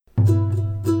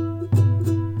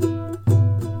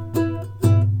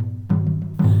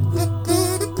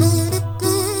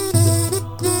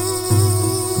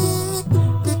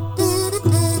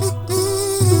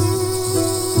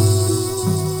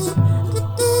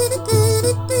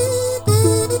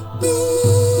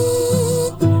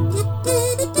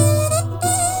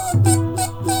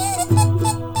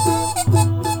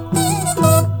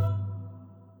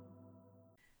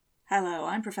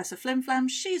Professor Flimflam,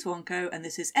 she's Wonko, and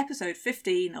this is episode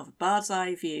 15 of Bard's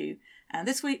Eye View. And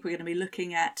this week we're going to be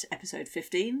looking at episode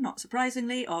 15, not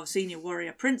surprisingly, of Xenia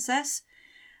Warrior Princess.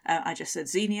 I just said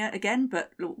Xenia again,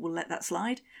 but we'll let that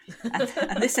slide. And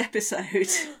this episode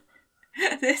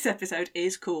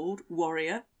is called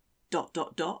Warrior ...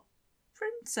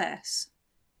 Princess.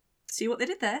 See what they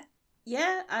did there?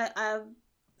 Yeah, I'm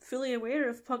fully aware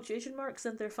of punctuation marks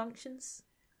and their functions.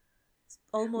 It's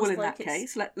almost well, in like that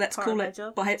case, let's call it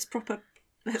by its proper.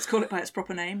 Let's call it by its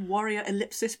proper name: Warrior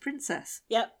Ellipsis Princess.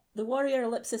 Yep, the Warrior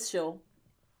Ellipsis show.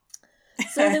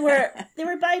 So they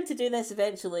were bound to do this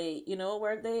eventually,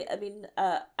 weren't they? I mean,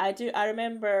 I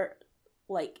remember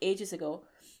like ages ago,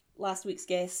 last week's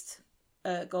guest,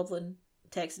 Goblin,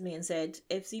 texted me and said,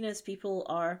 if Xena's people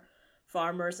are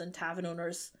farmers and tavern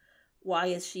owners, why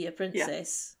is she a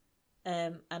princess?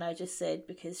 Yeah. And I just said,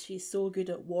 because she's so good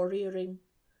at warrioring,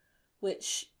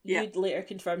 which you'd later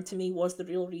confirm to me was the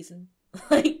real reason.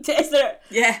 Like, is there...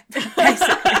 Yeah,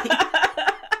 basically.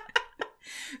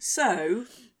 So,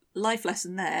 life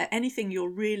lesson there, anything you're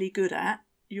really good at,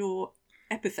 your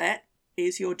epithet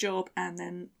is your job and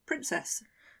then princess.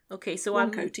 Okay, so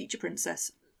Wonko, teacher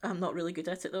princess. I'm not really good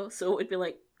at it though, so it would be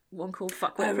like Wonko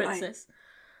fuckwit princess.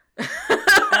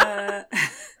 Right.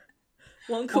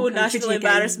 Wonko national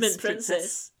embarrassment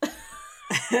princess.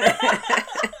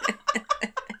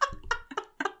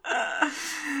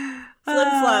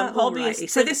 Flim-flam, hobbyist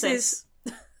princess. So this is...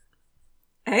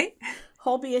 Hey?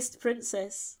 Hobbyist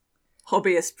princess.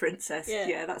 Hobbyist princess.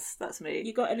 Yeah, that's me.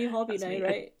 You got a new hobby now,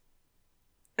 right?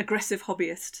 Aggressive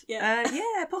hobbyist. Yeah.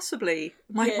 Yeah, possibly.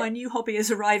 My new hobby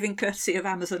is arriving courtesy of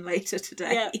Amazon later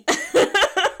today. Yeah.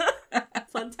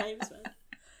 Fun times, man.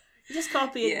 You just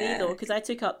copying me though, because I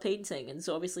took up painting, and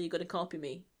so obviously you're going to copy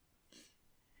me.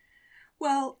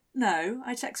 Well, no.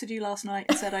 I texted you last night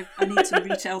and said I need some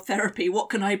retail therapy. What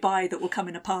can I buy that will come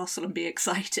in a parcel and be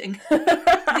exciting?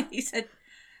 And you said,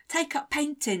 take up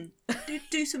painting.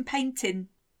 Do some painting.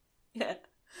 Yeah,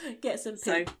 get some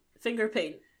paint. Finger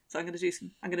paint. So I'm going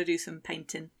to do some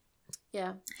painting.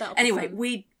 Yeah. Anyway,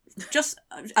 we just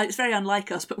it's very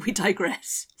unlike us, but we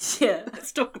digress. Yeah.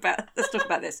 Let's talk about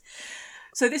this.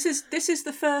 So this is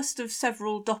the first of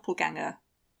several doppelganger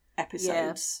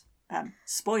episodes. Yeah.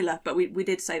 Spoiler, but we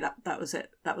did say that was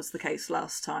it. That was the case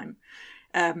last time.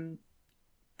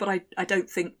 But I don't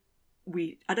think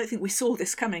we saw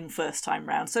this coming first time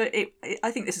round. So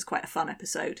I think this is quite a fun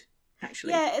episode,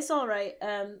 actually. Yeah, it's all right.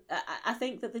 I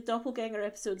think that the doppelganger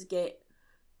episodes do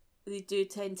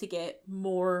tend to get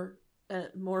more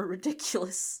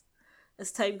ridiculous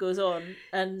as time goes on,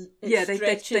 and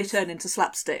they turn into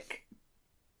slapstick.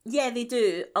 Yeah, they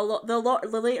do a lot.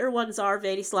 The later ones are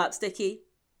very slapsticky,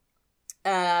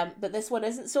 but this one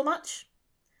isn't so much.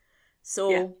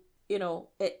 So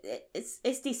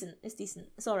it's decent. It's decent.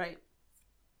 It's all right.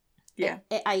 Yeah.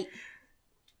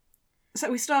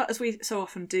 So we start, as we so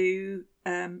often do,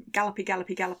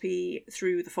 gallopy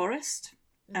through the forest,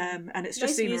 and it's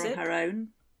just Xena on her own.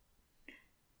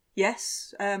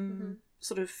 Yes,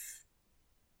 sort of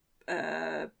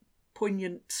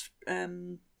poignant,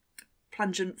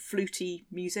 plangent, fluty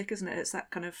music, isn't it? It's that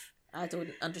kind of... I don't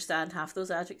understand half those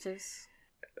adjectives.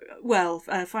 Well,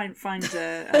 find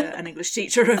an English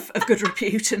teacher of good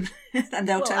repute, and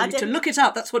they'll tell you to look it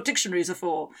up. That's what dictionaries are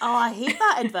for. Oh, I hate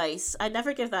that advice. I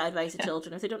never give that advice to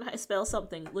children. If they don't know how to spell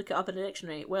something, look it up in a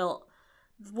dictionary.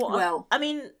 I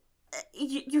mean,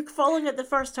 you're falling at the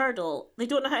first hurdle. They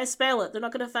don't know how to spell it. They're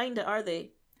not going to find it, are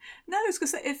they? No, it's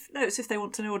because if they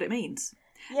want to know what it means.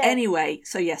 Yeah. Anyway,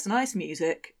 so yes, nice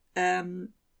music,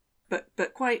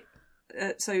 but quite.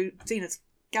 So Xena's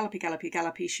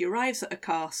gallopy. She arrives at a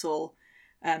castle,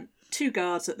 2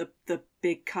 guards at the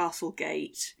big castle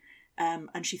gate,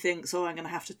 and she thinks, I'm going to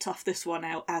have to tough this one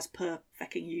out as per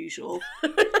fecking usual.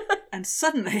 And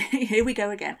suddenly, here we go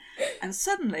again. And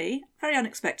suddenly, very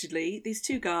unexpectedly, these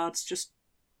 2 guards just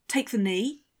take the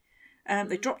knee.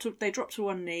 They drop to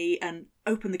one knee and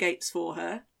open the gates for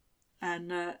her.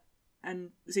 And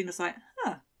Xena's like,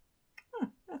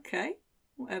 okay,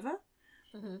 whatever.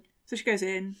 Mm-hmm. So she goes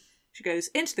in. She goes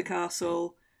into the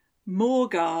castle, more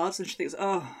guards, and she thinks,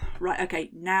 oh, right, okay,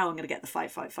 now I'm going to get the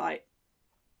fight.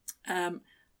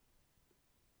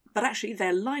 But actually,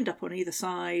 they're lined up on either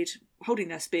side, holding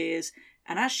their spears,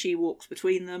 and as she walks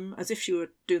between them, as if she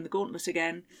were doing the gauntlet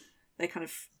again, they kind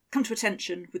of come to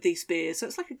attention with these spears. So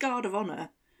it's like a guard of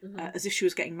honour, as if she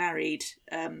was getting married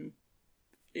in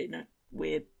a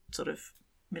weird sort of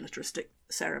militaristic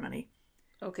ceremony.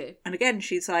 Okay. And again,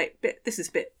 she's like, this is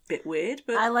a bit weird,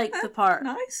 but... I liked the part.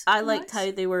 Nice. I liked how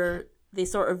they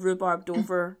sort of rhubarbed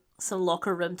over some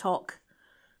locker room talk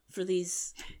for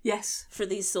these Yes. for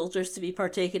these soldiers to be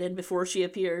partaken in before she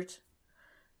appeared.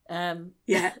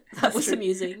 Yeah, that was true.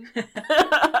 Amusing.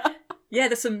 Yeah,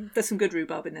 there's some good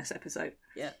rhubarb in this episode.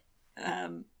 Yeah.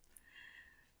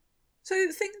 So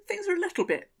things are a little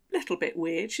bit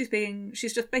weird. She's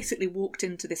just basically walked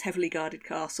into this heavily guarded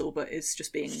castle, but is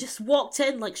just being. She just walked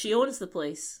in like she owns the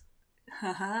place.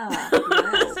 Haha.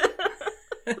 Well.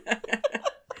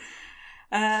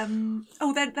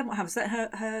 Then what happens? That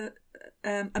her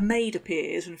a maid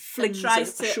appears and flings a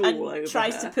shawl over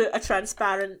tries her. to put a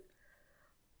transparent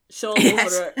shawl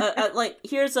Yes. over her. Like,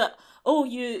 here's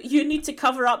you need to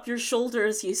cover up your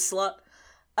shoulders, you slut.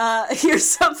 Here's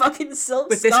some fucking silk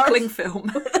with scarf. this cling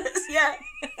film. yeah.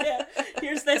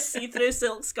 Here's this see-through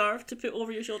silk scarf to put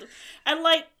over your shoulder. And,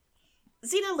 like,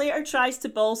 Xena later tries to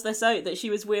balls this out that she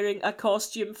was wearing a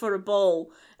costume for a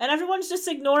ball, and everyone's just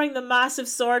ignoring the massive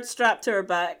sword strapped to her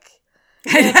back.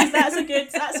 Yeah, 'cause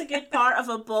that's a good part of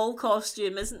a ball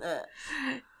costume, isn't it?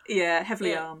 Yeah,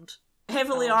 heavily armed.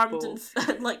 Heavily armed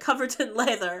and like covered in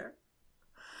leather,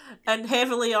 and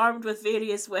heavily armed with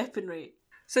various weaponry.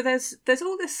 So there's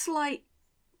all this slight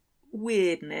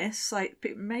weirdness, like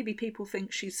maybe people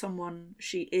think she's someone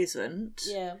she isn't.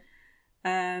 Yeah.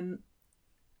 And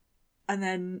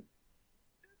then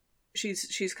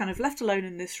she's kind of left alone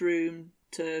in this room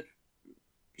to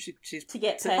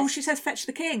get pissed. Oh, she says fetch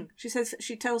the king.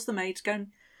 She tells the maid to go and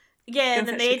and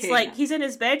the maid's like, he's in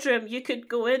his bedroom, you could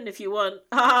go in if you want.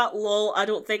 Haha, lol, I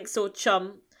don't think so,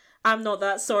 chum. I'm not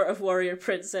that sort of warrior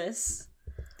princess.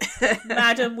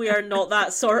 Madam, we are not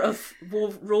that sort of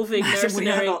roving mercenary.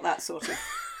 We are not that sort of.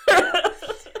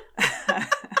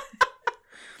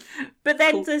 But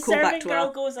then the serving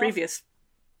girl goes previous. off.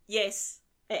 Yes,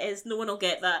 it is. No one will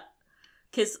get that.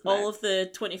 Because all of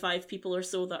the 25 people or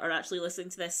so that are actually listening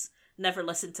to this never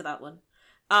listened to that one.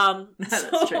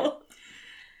 That's true.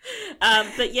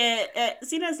 But yeah,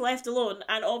 Xena's left alone,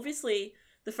 and obviously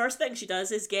the first thing she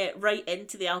does is get right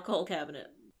into the alcohol cabinet.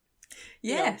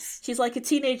 Yes. She's like a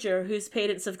teenager whose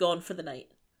parents have gone for the night.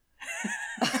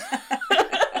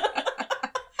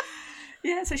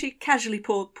 Yeah, so she casually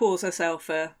pours herself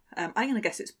I'm going to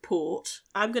guess it's port.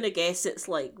 I'm going to guess it's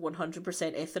like 100%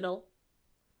 ethanol.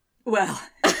 Well,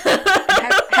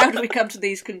 how do we come to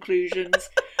these conclusions?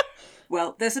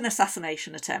 Well, there's an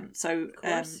assassination attempt. So of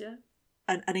course, yeah.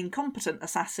 An incompetent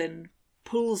assassin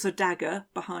pulls a dagger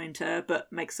behind her,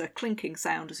 but makes a clinking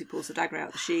sound as he pulls the dagger out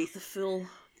of the sheath. The fool.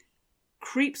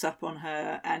 Creeps up on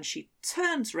her, and she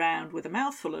turns round with a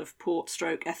mouthful of port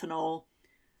stroke ethanol,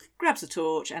 grabs a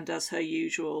torch, and does her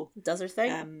usual... Does her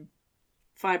thing.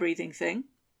 Fire-breathing thing.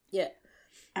 Yeah.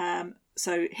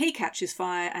 So he catches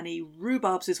fire, and he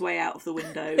rhubarbs his way out of the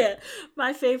window. Yeah.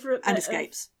 My favourite bit and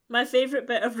escapes. My favourite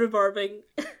bit of rhubarbing...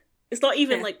 It's not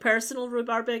even like personal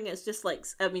rhubarbing, it's just like...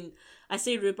 I mean, I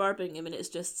say rhubarbing, I mean it's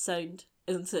just sound,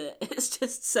 isn't it? It's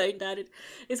just sound added.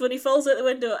 It's when he falls out the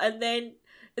window, and then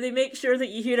they make sure that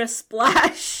you hear a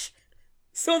splash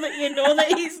so that you know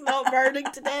that he's not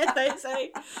burning to death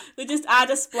outside. They just add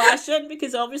a splash in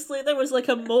because obviously there was like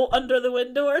a moat under the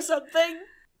window or something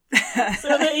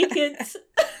so that he could so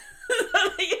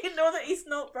that you know that he's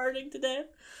not burning to death.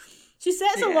 She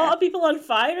sets a lot of people on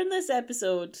fire in this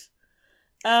episode.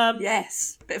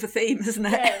 Yes, bit of a theme, isn't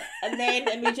it? Yeah, and then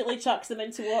immediately chucks them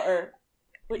into water.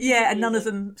 Yeah, and none of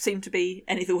them seem to be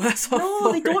any the worse off.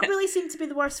 No, they don't really seem to be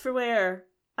the worse for wear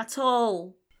at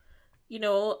all. You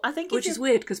know, I think which is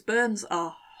weird because burns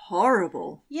are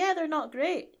horrible. Yeah, they're not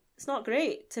great. It's not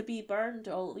great to be burned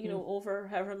all over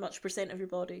however much percent of your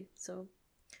body. So,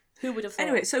 who would have thought?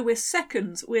 Anyway, so we're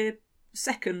seconds,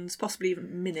 possibly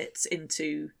even minutes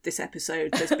into this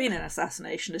episode. There's been an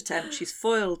assassination attempt. She's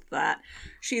foiled that.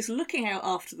 She's looking out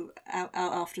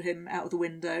after him out of the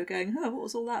window, going, "Oh, what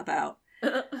was all that about?"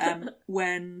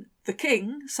 When the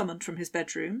king, summoned from his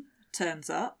bedroom, turns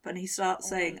up and he starts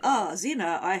saying,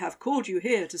 Xena, I have called you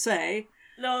here to say...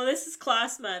 No, this is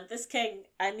class, man. This king,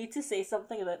 I need to say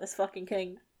something about this fucking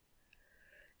king.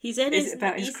 He's in Is it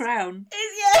about his crown?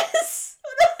 Yes!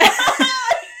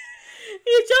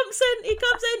 He jumps in, he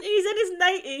comes in, he's in his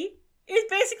nightie. He's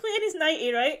basically in his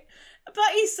nightie, right?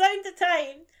 But he's found the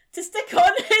time to stick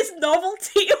on his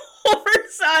novelty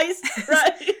oversized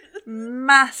crown.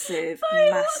 Massive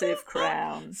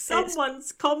crown.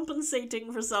 Someone's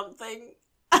compensating for something.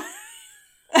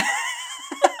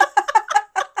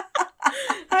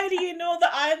 How do you know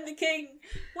that I'm the king?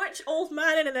 Which old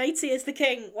man in an 80 is the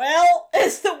king? Well,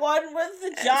 it's the one with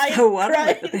the giant the one crown.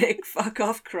 with the big fuck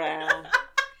off crown.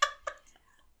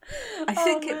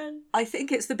 I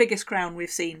think it's the biggest crown we've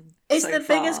seen. It's so the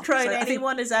far. biggest crown so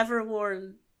anyone has ever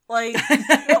worn. Like,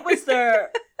 what was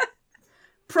their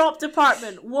prop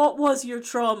department, what was your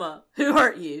trauma? Who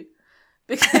hurt you?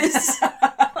 Because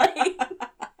like,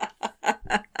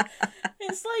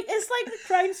 it's like the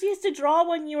crowns you used to draw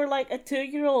when you were like a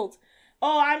 2-year-old.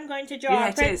 Oh, I'm going to draw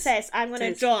a princess. I'm going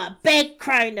to draw a big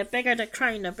crown. The bigger the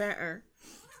crown, the better.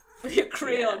 With your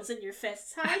crayons in your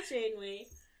fists. Hi, Janeway.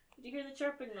 Did you hear the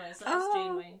chirping noise? That was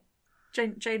Janeway.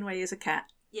 Janeway is a cat.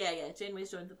 Yeah.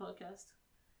 Janeway's joined the podcast.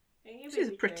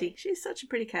 She's pretty. She's such a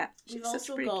pretty cat. She's such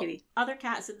a pretty kitty. Other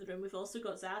cats in the room. We've also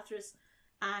got Zathras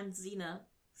and Xena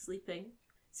sleeping.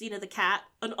 Xena the cat.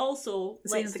 And also,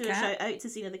 let's do a shout out to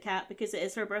Xena the cat because it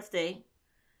is her birthday.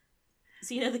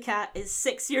 Xena the cat is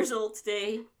 6 years old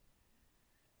today.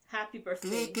 Happy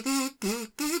birthday.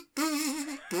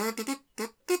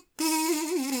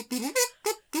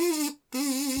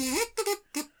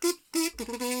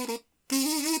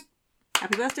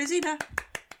 Happy birthday, Xena.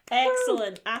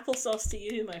 Excellent. Applesauce to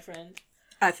you, my friend.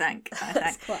 I think.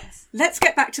 That's class. Let's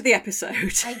get back to the episode.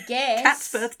 I guess.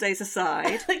 Cat's birthdays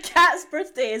aside. The cat's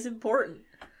birthday is important.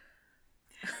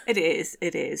 It is.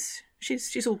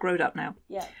 She's all grown up now.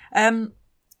 Yeah.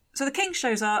 So the king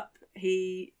shows up.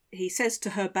 He says to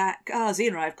her back,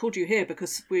 Xena, I've called you here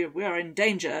because we are in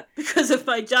danger. Because of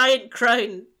my giant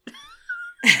crown.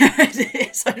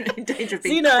 I'm in danger of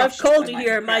being Xena, I've called you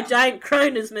here. My giant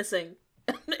crown is missing.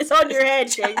 It's on your head,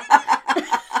 King.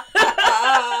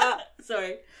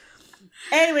 Sorry.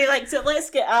 Anyway, so let's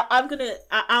get.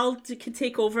 I'll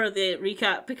take over the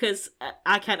recap because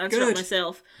I can't answer it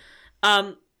myself.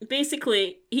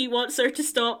 Basically, he wants her to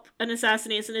stop an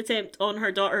assassination attempt on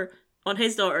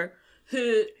his daughter,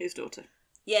 His daughter.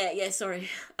 Yeah, sorry.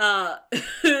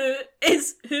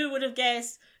 Who would have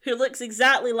guessed, who looks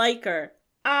exactly like her.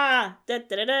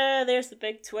 There's the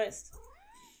big twist.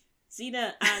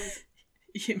 Xena and...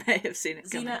 You may have seen it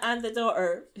coming. Xena and the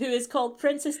daughter, who is called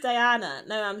Princess Diana.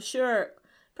 Now, I'm sure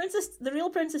the real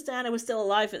Princess Diana was still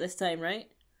alive at this time, right?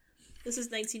 This is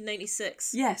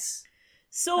 1996. Yes.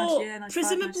 So,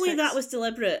 presumably that was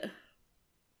deliberate.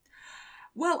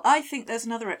 Well, I think there's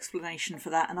another explanation for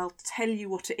that, and I'll tell you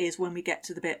what it is when we get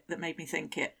to the bit that made me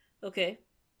think it. Okay.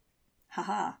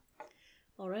 Haha.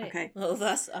 All right. Okay. Well,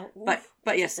 that's...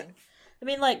 but yes. I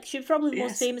mean, she's probably the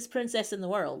most famous princess in the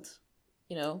world,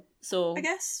 so... I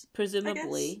guess.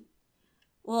 Presumably.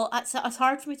 Well, it's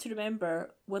hard for me to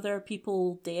remember whether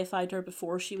people deified her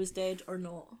before she was dead or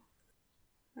not.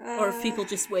 Or if people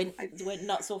just went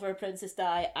nuts over Princess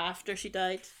Di after she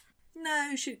died.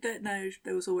 No,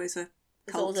 there was always a cult.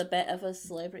 There's always a bit of a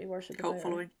celebrity worship cult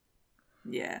following.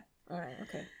 Yeah. Alright,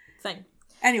 okay. Fine.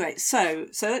 Anyway, so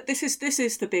this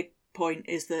is the big point,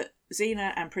 is that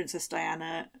Xena and Princess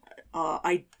Diana are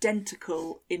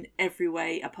identical in every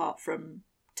way apart from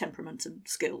temperament and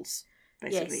skills,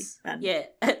 basically. Yes.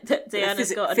 And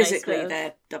Diana's got a physically nice bit of...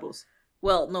 they're doubles.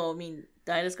 Well, no, I mean,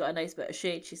 Diana's got a nice bit of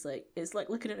shade. She's like, it's like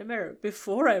looking in a mirror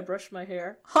before I brush my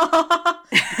hair. Oh,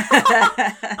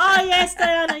 yes,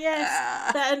 Diana,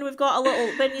 yes. And we've got a little...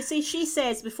 When you see, she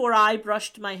says, before I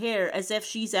brushed my hair, as if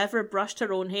she's ever brushed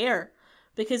her own hair.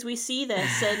 Because we see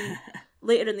this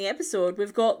later in the episode.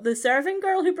 We've got the serving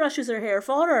girl who brushes her hair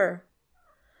for her.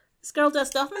 This girl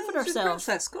does nothing for herself.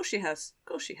 Princess. Of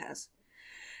course she has.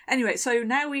 Anyway, so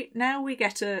now we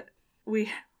get a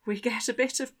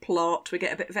bit of plot. We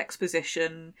get a bit of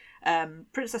exposition.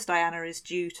 Princess Diana is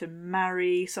due to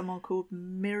marry someone called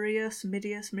Midias.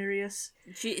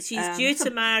 She's due to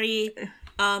marry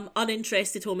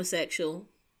uninterested homosexual.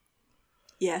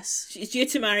 Yes, she's due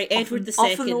to marry Edward II.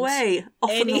 Often the way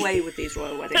with these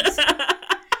royal weddings.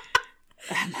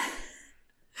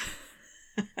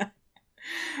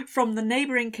 From the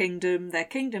neighbouring kingdom, their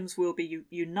kingdoms will be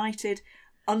united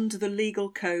under the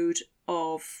legal code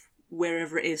of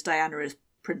wherever it is Diana is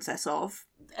princess of.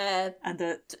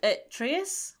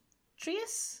 Trius?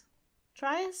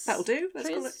 That'll do. Let's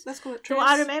call it Trius. So what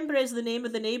I remember is the name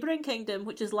of the neighbouring kingdom,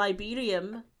 which is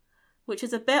Liberium, which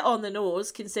is a bit on the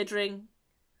nose considering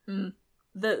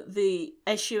the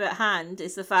issue at hand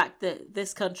is the fact that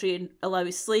this country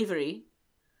allows slavery.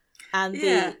 And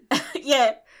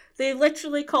they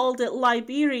literally called it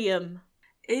Liberium.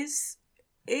 Is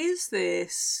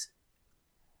this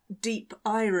deep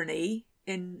irony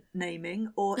in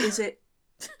naming, or is it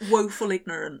woeful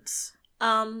ignorance?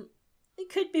 It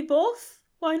could be both.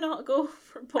 Why not go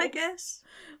for both? I guess.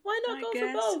 Why not go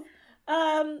for both?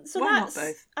 So why that's... not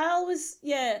both?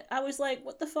 I was like,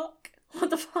 what the fuck? What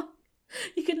the fuck?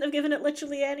 You couldn't have given it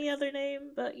literally any other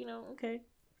name, but okay.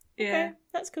 Yeah. Okay,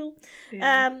 that's cool.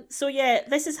 Yeah. So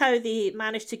this is how they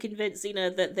managed to convince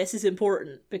Xena that this is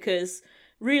important, because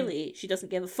really, she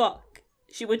doesn't give a fuck.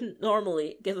 She wouldn't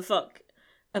normally give a fuck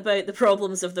about the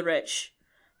problems of the rich.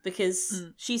 because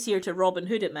she's here to Robin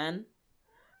Hood it, man.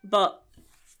 But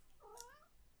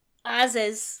as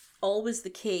is always the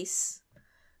case,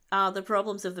 the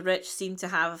problems of the rich seem to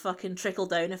have a fucking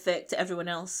trickle-down effect to everyone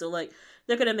else. So, like,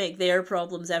 they're going to make their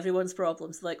problems everyone's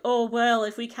problems. Like, oh, well,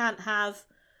 if we can't have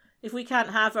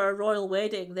our royal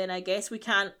wedding, then I guess we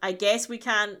can't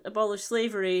abolish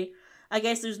slavery. I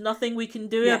guess there's nothing we can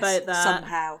do about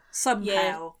that.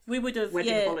 Somehow. We would have,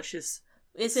 wedding abolishes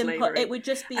it's slavery. it would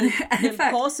just be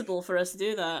impossible for us to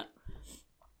do that.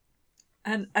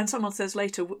 And someone says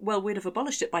later, well, we'd have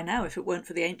abolished it by now if it weren't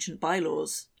for the ancient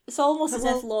bylaws. It's almost as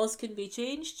if laws can be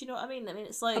changed, you know what I mean? I mean,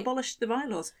 it's like... Abolish the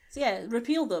bylaws. So yeah,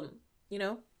 repeal them, you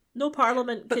know? No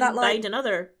parliament can bind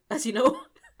another, as you know.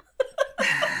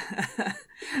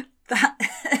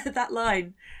 that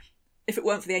line, if it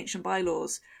weren't for the ancient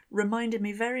bylaws, reminded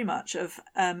me very much of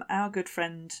our good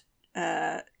friend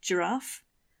Giraffe.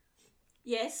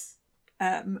 Yes.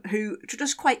 Who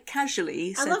just quite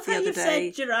casually said the other day... I love how you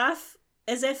said giraffe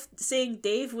as if saying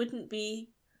Dave wouldn't be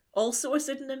also a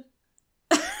pseudonym.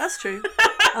 That's true.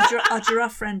 Our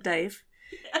giraffe friend Dave,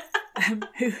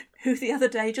 who the other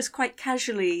day just quite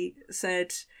casually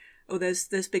said, "Oh, there's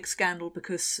big scandal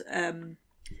because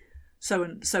so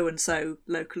and so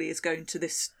locally is going to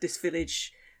this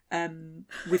village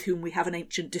with whom we have an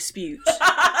ancient dispute."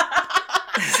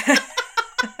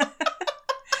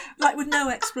 Like, with no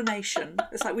explanation.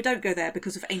 It's like, we don't go there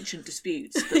because of ancient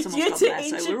disputes, but someone's gone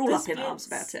there, so we're all up in arms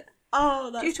about it. Oh,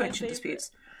 that's due to ancient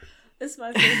disputes. It's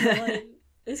my favourite line.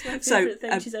 It's my favourite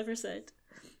thing she's ever said.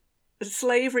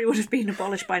 Slavery would have been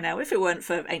abolished by now if it weren't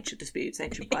for ancient disputes,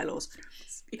 ancient bylaws.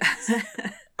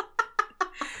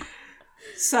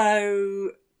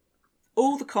 So,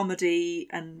 all the comedy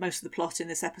and most of the plot in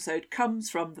this episode comes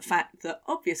from the fact that,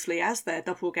 obviously, as they're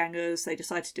doppelgangers, they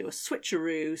decide to do a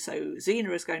switcheroo. So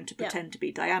Xena is going to pretend to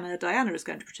be Diana. Diana is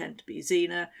going to pretend to be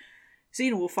Xena.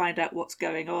 Xena will find out what's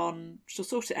going on. She'll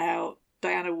sort it out.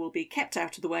 Diana will be kept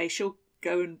out of the way. She'll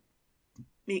go and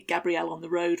meet Gabrielle on the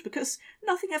road, because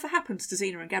nothing ever happens to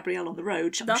Xena and Gabrielle on the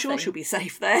road. I'm sure she'll be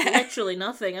safe there. Literally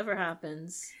nothing ever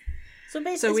happens. So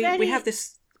basically, we have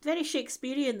this... very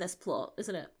Shakespearean, this plot,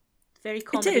 isn't it? Very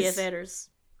comedy of errors.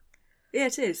 Yeah,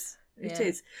 it is. It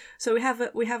is. So we have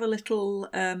a little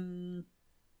the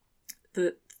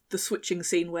switching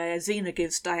scene where Xena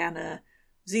gives Diana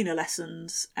Xena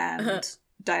lessons, and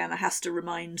Diana has to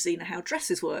remind Xena how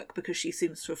dresses work because she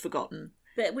seems to have forgotten.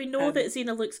 But we know that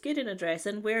Xena looks good in a dress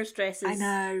and wears dresses. I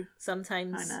know.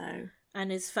 Sometimes. I know.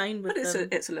 And is fine with them.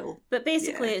 But it's a little... But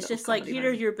basically, it's just like, here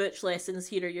are your butch lessons,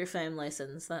 here are your femme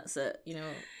lessons. That's it, you know.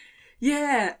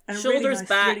 Yeah. And shoulders really nice,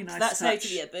 back. Really nice that's touch. how to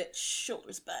be a bitch.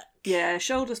 Shoulders back. Yeah,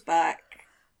 shoulders back,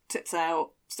 tits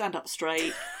out, stand up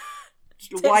straight,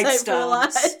 wide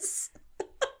stance.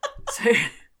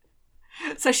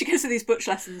 So she goes to these butch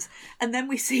lessons, and then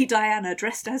we see Diana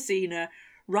dressed as Xena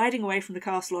riding away from the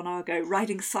castle on Argo,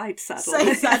 riding side saddle.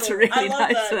 That's a really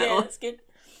nice that. Little... Yeah, it's good.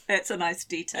 It's a nice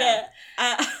detail. Yeah,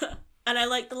 and I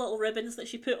like the little ribbons that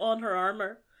she put on her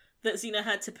armour that Xena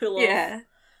had to pull off. Yeah.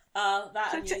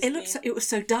 That it was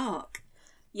so dark.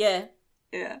 Yeah.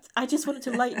 Yeah. I just wanted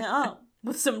to lighten it up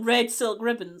with some red silk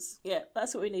ribbons. Yeah,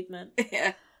 that's what we need, man.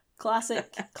 Yeah.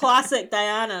 Classic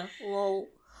Diana. Lol.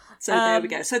 So there we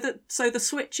go. So the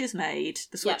switch is made.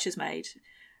 The switch is made.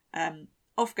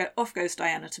 Off goes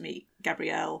Diana to meet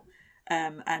Gabrielle,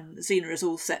 and Xena is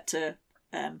all set to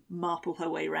marple her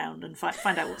way round and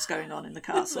find out what's going on in the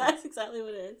castle. That's exactly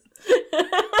what it is.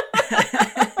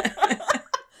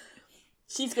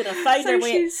 She's going to find her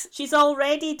way. She's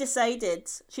already decided.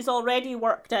 She's already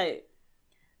worked out.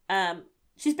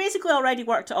 She's basically already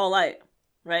worked it all out,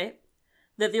 right?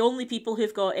 That the only people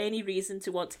who've got any reason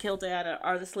to want to kill Diana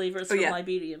are the slavers from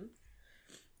Liberium.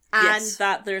 And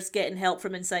that there's getting help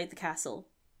from inside the castle,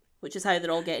 which is how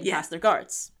they're all getting past their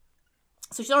guards.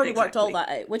 So she's already worked all that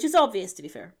out, which is obvious, to be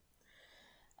fair.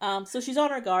 So she's on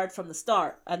her guard from the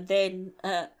start, and then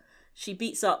she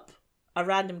beats up a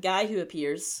random guy who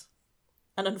appears.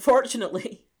 And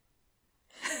unfortunately,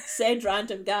 said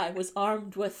random guy was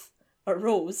armed with a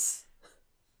rose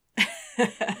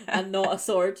and not a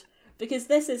sword, because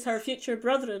this is her future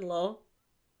brother-in-law,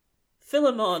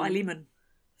 Philemon,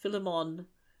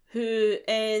 who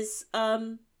is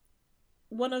one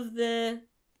of the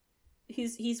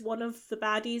he's one of the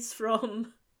baddies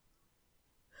from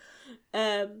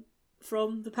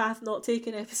the Path Not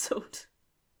Taken episode.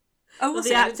 Oh, well,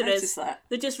 the actor is.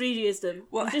 They just reused him.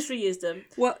 What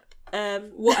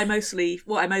I mostly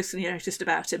noticed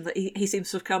about him, that he seems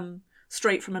to have come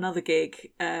straight from another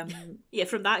gig.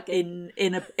 From that gig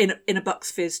in a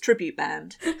Bucks Fizz tribute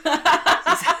band.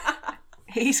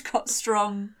 He's got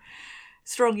strong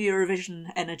strong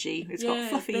Eurovision energy. He's got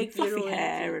fluffy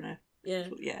hair energy.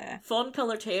 and yeah.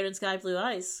 Fawn-coloured hair and sky blue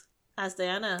eyes, as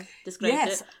Diana described it.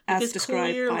 Yes, as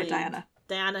described by Diana.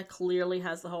 Diana clearly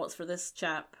has the hots for this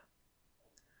chap.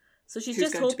 So she's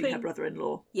Who's just going hoping to be her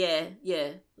brother-in-law. Yeah.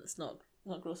 That's not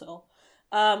gross at all.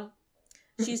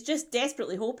 She's just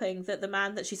desperately hoping that the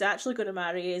man that she's actually going to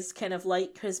marry is kind of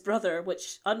like his brother,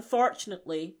 which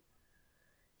unfortunately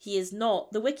he is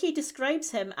not. The wiki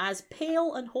describes him as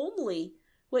pale and homely,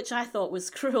 which I thought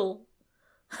was cruel.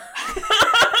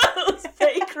 It was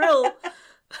pretty cruel.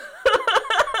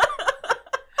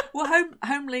 Well,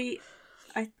 homely,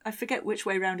 I forget which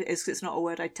way round it is because it's not a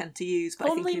word I tend to use. But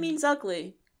Homely I think means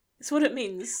ugly. It's what it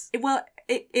means.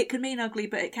 It can mean ugly,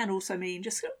 but it can also mean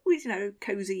just,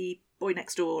 cosy, boy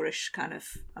next door-ish kind of.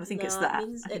 I think it's that. I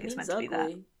think it's meant to be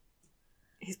that.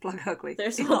 He's plug ugly.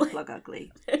 He's not plug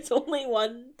ugly. There's only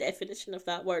one definition of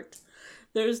that word.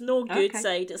 There's no good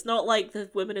side. It's not like the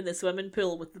women in the swimming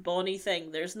pool with the Bonnie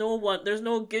thing. There's no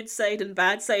good side and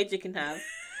bad side you can have.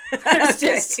 There's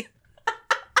just...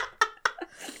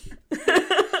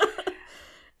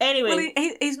 Anyway,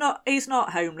 well, he's not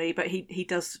homely, but he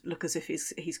does look as if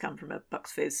he's come from a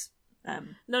Bucks Fizz.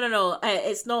 No.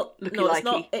 It's not.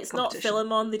 It's not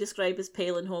Philemon they describe as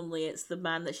pale and homely. It's the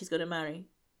man that she's going to marry.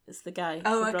 It's the guy.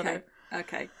 Oh, the brother.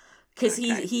 Okay. Because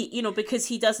because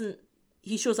he doesn't.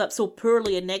 He shows up so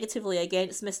poorly and negatively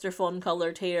against Mr.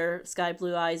 Fawn-coloured hair, sky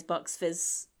blue eyes, Bucks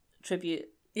Fizz tribute.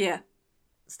 Yeah.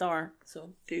 Star.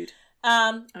 So. Dude.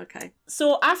 Okay.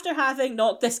 So after having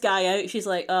knocked this guy out, she's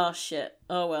like, "Oh shit.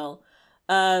 Oh well.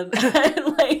 And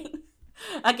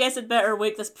I guess I'd better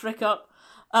wake this prick up."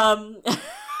 Oh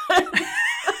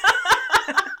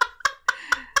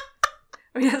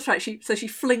yeah, that's right. She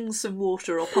flings some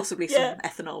water or possibly some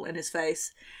ethanol in his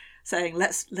face, saying,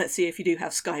 "Let's see if you do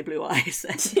have sky blue eyes."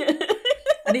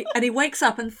 and he wakes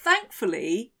up, and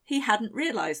thankfully he hadn't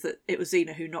realised that it was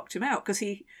Xena who knocked him out, because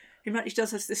he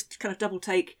does this kind of double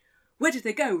take. Where did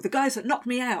they go? The guys that knocked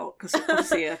me out. Because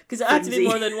it had to be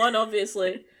more than one, obviously.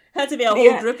 It had to be a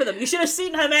whole group of them. You should have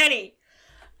seen how many.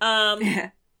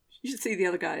 Yeah. You should see the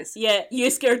other guys. Yeah,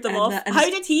 you scared them off. How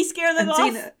did he scare them off?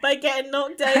 Xena, by getting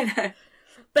knocked out? I know.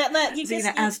 But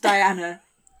Xena as Diana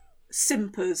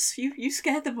simpers. You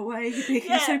scared them away.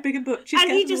 You're so big and butch.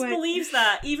 And he just believes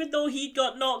that, even though he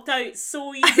got knocked out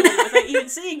so easily without even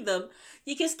seeing them.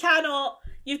 You just cannot...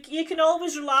 You can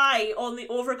always rely on the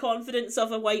overconfidence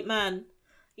of a white man.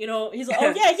 He's like,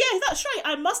 oh yeah, that's right.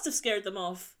 I must have scared them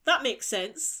off. That makes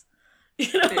sense.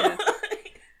 Yeah.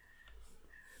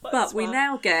 But we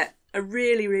now get a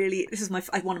really, really... This is one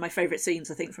of my favourite scenes,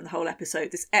 I think, from the whole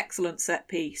episode. This excellent set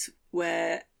piece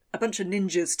where a bunch of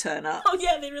ninjas turn up. Oh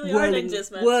yeah, they really are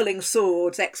ninjas, man. Whirling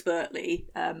swords expertly.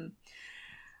 And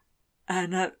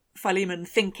Philemon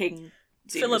thinking...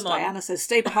 Diana says,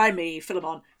 "Stay behind me,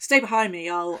 Philemon. Stay behind me.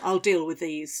 I'll deal with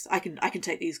these. I can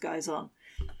take these guys on."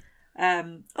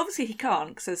 Obviously he can't,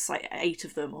 because there's like 8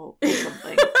 of them or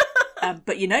something.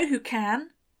 But you know who can?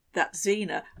 That's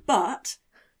Xena. But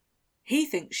he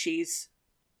thinks she's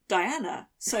Diana,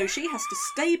 so she has to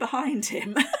stay behind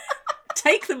him,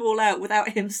 take them all out without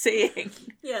him seeing.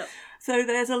 Yeah. So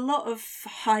there's a lot of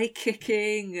high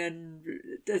kicking, and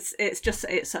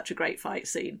it's such a great fight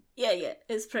scene. Yeah,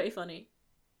 it's pretty funny.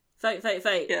 Fight.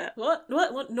 Yeah. What? No,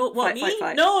 what, me?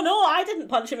 Fight. No, I didn't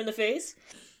punch him in the face.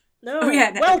 No. Oh,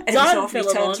 yeah, well done, Philemon.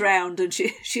 He turns round and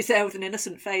she's there with an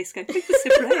innocent face going,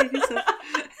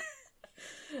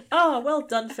 Oh, well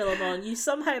done, Philemon. You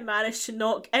somehow managed to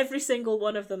knock every single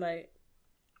one of them out.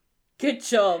 Good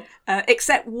job.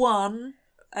 Except one.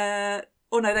 They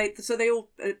all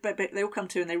come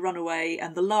to and they run away,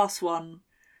 and the last one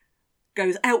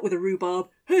goes out with a rhubarb.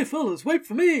 "Hey fellas, wait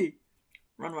for me!"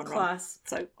 Run. Class.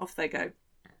 So off they go.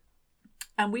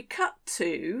 And we cut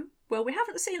to, well, we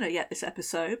haven't seen her yet this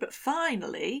episode, but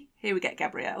finally, here we get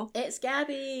Gabrielle. It's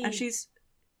Gabby. And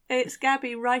it's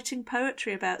Gabby writing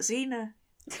poetry about Xena.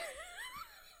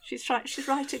 She's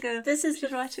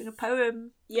writing a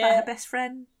poem about her best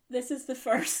friend. This is the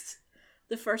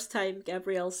first time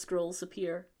Gabrielle's scrolls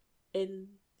appear in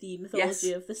the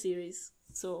mythology of the series.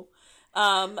 So,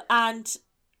 and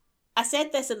I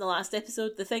said this in the last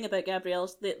episode, the thing about Gabrielle,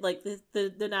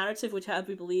 the narrative would have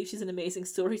me believe she's an amazing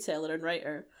storyteller and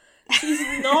writer. She's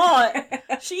not.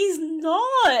 She's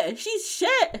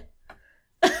shit.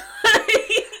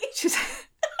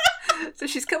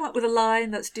 She's come up with a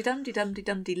line that's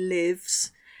didumdy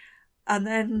lives. And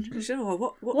then,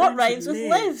 what rhymes with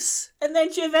lives? And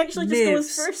then she eventually just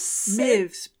goes for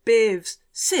Mivs, bivs,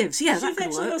 sieves. Yeah, that could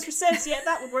work. She eventually goes for sieves. Yeah,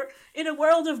 that would work. In a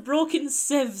world of broken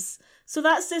sieves. So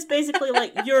that's just basically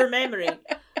like your memory.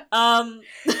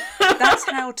 That's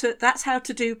how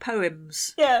to do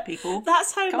poems. Yeah, people.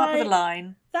 That's how come up with a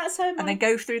line. That's how and then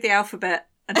go through the alphabet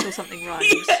until something rhymes.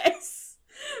 Yes,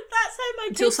 that's how my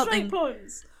kids write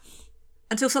poems.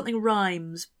 Until something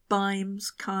rhymes.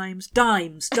 Bimes, chimes,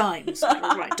 dimes.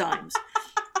 Right, dimes.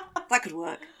 That could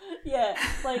work. Yeah,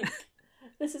 like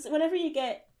this is whenever you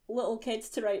get little kids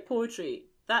to write poetry.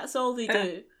 That's all they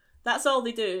do. That's all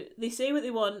they do. They say what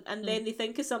they want, and then they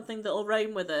think of something that'll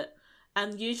rhyme with it.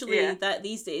 And usually, that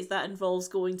these days, that involves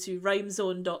going to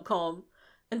rhymezone.com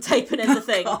and typing in the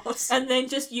thing, and then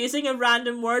just using a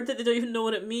random word that they don't even know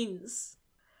what it means.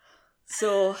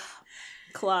 So,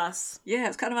 class. Yeah,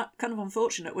 it's kind of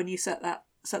unfortunate when you set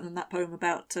them that poem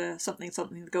about something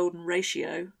the golden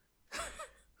ratio.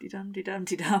 De-dum, de-dum,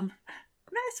 de-dum.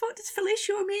 Miss, what does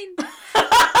fellatio mean?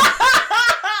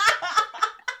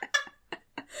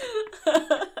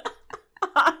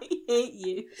 I hate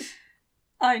you.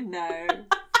 I know.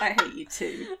 I hate you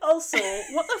too. Also,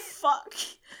 what the fuck?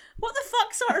 What the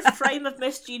fuck sort of frame of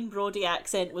Miss Jean Brodie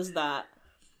accent was that?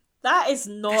 That is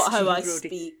not how I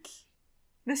speak.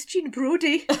 Miss Jean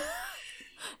Brodie.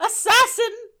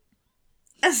 Assassin!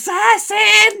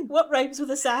 Assassin! What rhymes with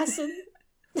assassin?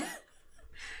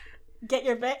 Get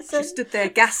your bets in. She stood there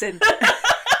gassing.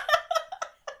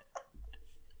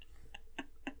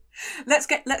 Let's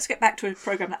get back to a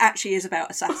programme that actually is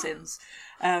about assassins.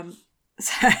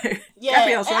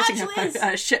 Gabrielle's writing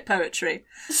her shit poetry.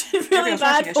 Gabrielle's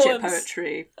writing her shit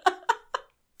poetry.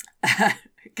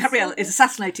 Gabrielle is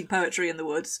assassinating poetry in the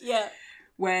woods. Yeah.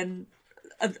 When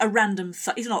a random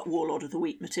he's not Warlord of the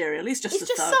Week material. He's just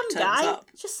some guy. Up.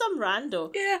 Just some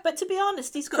rando. Yeah. But to be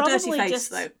honest, he's got probably a dirty face,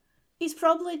 just though. He's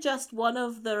probably just one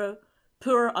of the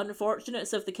poor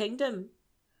unfortunates of the kingdom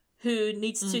who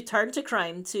needs to turn to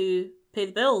crime to pay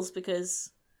the bills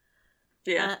because,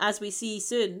 as we see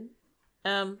soon,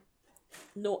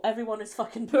 not everyone is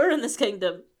fucking poor in this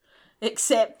kingdom,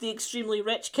 except the extremely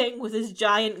rich king with his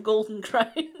giant golden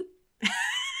crown.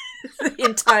 The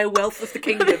entire wealth of the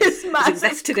kingdom is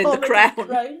invested in the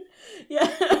crown.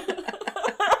 Yeah.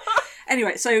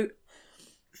 Anyway, so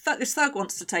this thug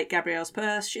wants to take Gabrielle's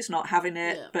purse. She's not having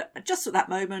it, but just at that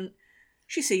moment,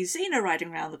 she sees Xena riding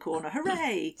around the corner.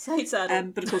 Hooray! So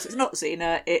excited. But of course, it's not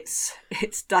Xena. It's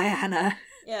Diana.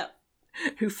 Yeah.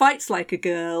 Who fights like a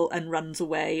girl and runs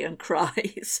away and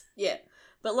cries. Yeah,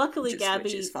 but luckily Gabby,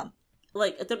 which is fun.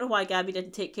 Like, I don't know why Gabby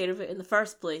didn't take care of it in the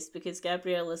first place, because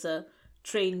Gabrielle is a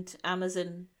trained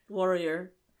Amazon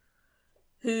warrior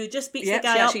who just beats the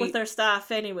guy up with her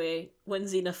staff anyway when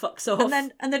Xena fucks off,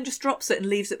 and then just drops it and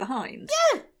leaves it behind.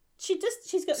 Yeah,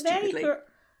 she's got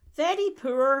very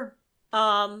poor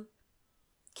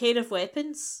care of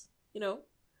weapons, you know.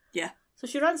 Yeah. So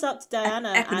she runs up to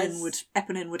Diana.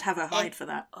 Eponine would have her hide for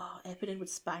that. Oh, Eponine would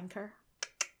spank her.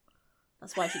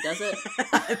 That's why she does it.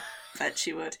 I bet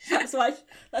she would. That's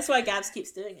why Gabs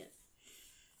keeps doing it.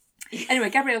 Anyway,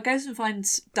 Gabrielle goes and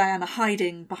finds Diana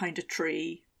hiding behind a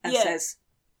tree and says,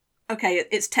 "Okay,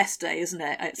 it's test day, isn't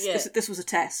it? This was a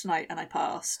test, and I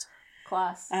passed."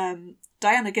 Class.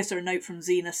 Diana gives her a note from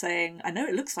Xena saying, "I know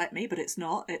it looks like me, but it's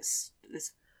not. It's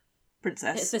this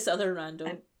princess. It's this other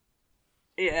random."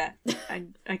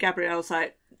 And Gabrielle's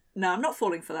like, "No, I'm not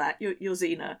falling for that. You're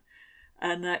Xena."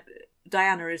 And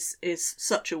Diana is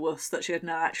such a wuss that she said,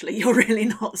 "No, actually, you're really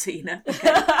not Xena."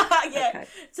 Okay. Okay.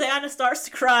 Diana starts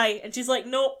to cry, and she's like,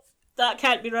 "Nope, that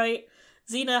can't be right.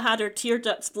 Xena had her tear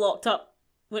ducts blocked up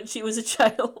when she was a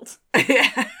child."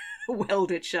 Yeah,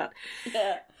 welded shut.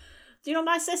 Yeah. Do you know,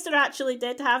 my sister actually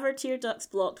did have her tear ducts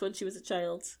blocked when she was a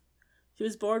child. She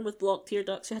was born with blocked tear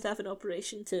ducts. She had to have an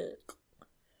operation to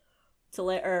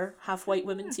let her have white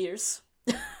women tears.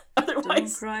 Otherwise,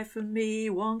 don't cry for me,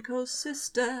 Wonko's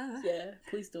sister. Yeah,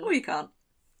 please don't. Oh, you can't.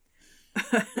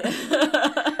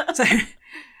 So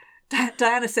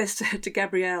Diana says to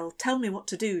Gabrielle, "Tell me what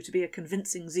to do to be a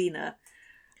convincing Xena."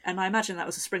 And I imagine that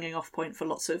was a springing off point for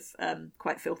lots of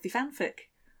quite filthy fanfic.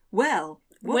 What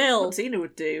Xena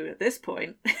would do at this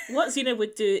point. What Xena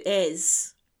would do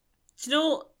is, do you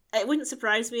know, it wouldn't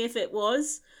surprise me if it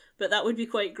was, but that would be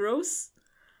quite gross.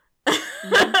 But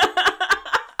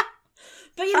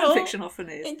you know, fanfiction often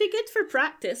is. It'd be good for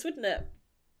practice, wouldn't it?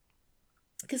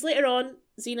 Because later on,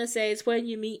 Xena says, when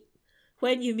you meet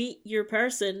your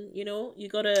person, you know, you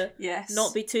gotta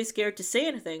not be too scared to say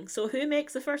anything. So who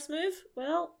makes the first move?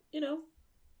 Well, you know.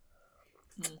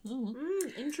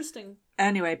 Interesting.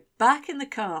 Anyway, back in the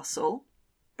castle,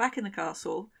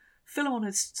 Philemon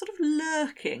is sort of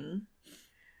lurking,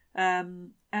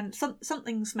 and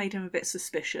something's made him a bit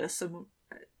suspicious, and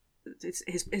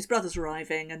his brother's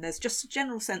arriving, and there's just a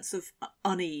general sense of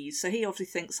unease. So he obviously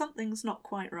thinks something's not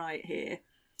quite right here.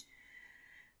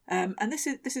 And this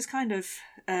is kind of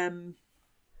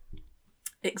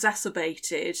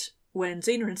exacerbated when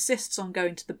Xena insists on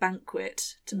going to the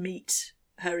banquet to meet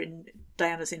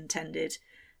Diana's intended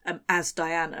as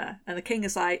Diana, and the king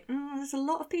is like, there's a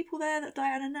lot of people there that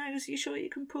Diana knows. Are you sure you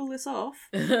can pull this off?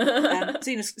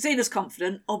 Xena's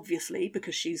confident, obviously,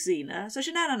 because she's Xena. So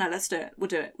no, let's do it. We'll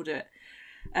do it.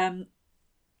 And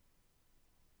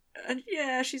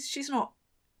yeah, she's not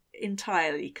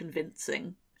entirely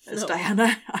convincing as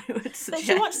Diana, I would suggest. But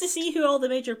she wants to see who all the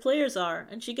major players are,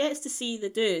 and she gets to see the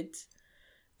dude,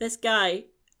 this guy,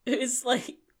 who's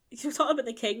like, you're talking about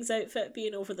the king's outfit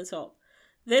being over the top.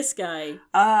 This guy.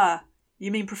 Ah,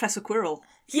 you mean Professor Quirrell?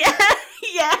 Yeah.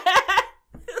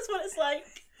 That's what it's like.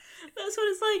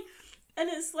 And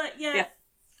it's like, yeah.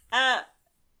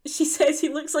 She says he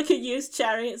looks like a used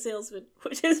chariot salesman,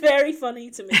 which is very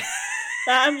funny to me.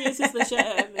 That amuses the shit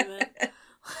out of me, man.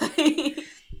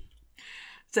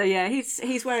 So yeah,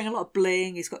 he's wearing a lot of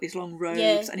bling. He's got these long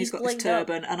robes, and he's got this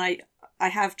turban. Up. And I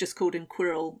have just called him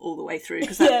Quirrell all the way through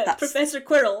because that's Professor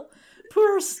Quirrell.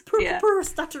 Poor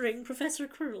stuttering Professor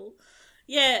Quirrell.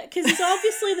 Yeah, because he's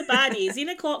obviously the baddie.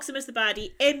 Xena clocks him as the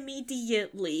baddie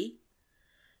immediately.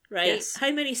 Right? Yes.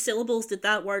 How many syllables did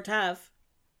that word have?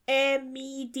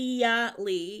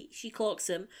 Immediately she clocks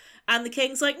him. And the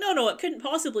king's like, no, it couldn't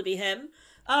possibly be him.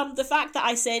 The fact that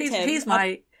I sent him...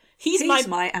 He's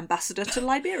my ambassador to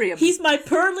Liberium. He's my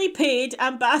poorly paid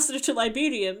ambassador to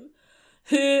Liberium,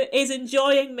 who is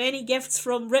enjoying many gifts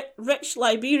from rich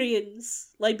Liberians,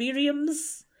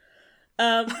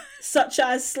 such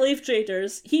as slave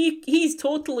traders. He's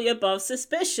totally above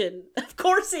suspicion. Of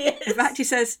course he is. In fact, he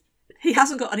says he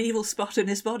hasn't got an evil spot in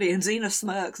his body, and Xena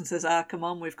smirks and says, come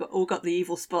on, we've all got the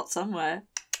evil spot somewhere.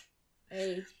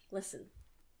 Hey, listen,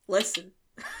 Xena.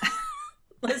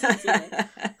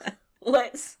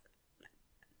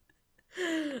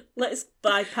 Let's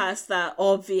bypass that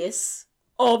obvious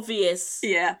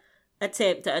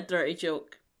attempt at a dirty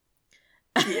joke.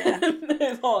 Yeah.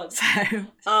 Move on.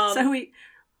 So we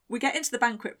get into the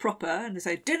banquet proper, and they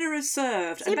say dinner is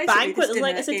served. And banquet is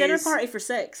like, it's a dinner party for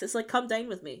 6. It's like, come dine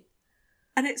with me.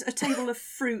 And it's a table of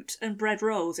fruit and bread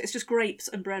rolls. It's just grapes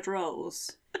and bread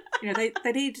rolls. You know,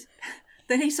 they need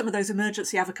some of those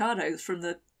emergency avocados from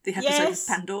the episode of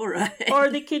Pandora. Or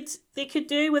they could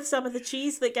do with some of the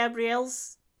cheese that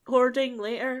Gabrielle's hoarding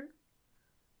later.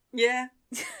 Yeah.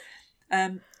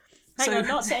 Hang on,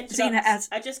 not to interrupt.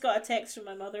 I just got a text from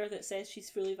my mother that says she's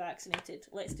fully vaccinated.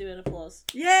 Let's do an applause.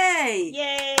 Yay!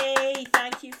 Yay!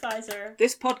 Thank you, Pfizer.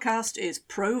 This podcast is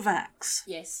pro-vax.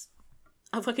 Yes.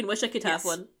 I fucking wish I could have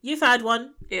one. You've had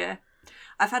one. Yeah.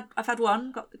 I've had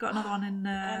one. Got another one in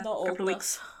a couple of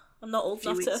weeks. I'm not old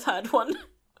enough to have had one.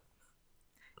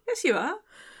 Yes, you are.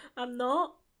 I'm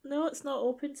not. No, it's not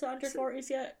open to under 40s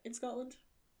yet in Scotland.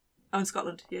 Oh, in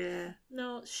Scotland, yeah.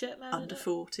 No, it's shit, man. Under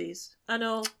 40s. I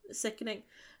know, it's sickening.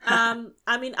 I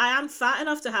mean, I am fat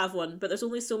enough to have one, but there's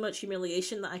only so much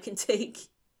humiliation that I can take.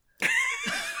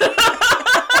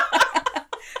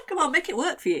 Come on, make it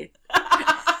work for you.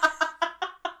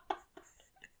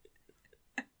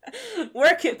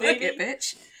 Work it, baby. Work it,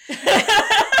 bitch.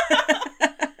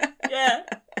 Yeah.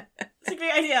 It's a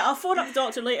great idea. I'll phone up the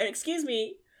doctor later. Excuse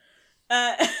me.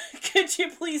 Could you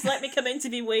please let me come in to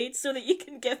be weighed so that you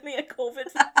can give me a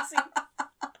COVID vaccine?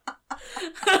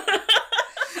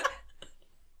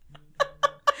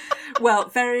 Well,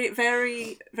 very,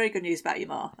 very, very good news about your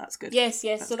ma. That's good. Yes.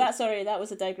 So that's sorry. That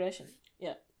was a digression.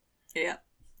 Yeah. Yeah.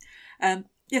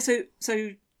 So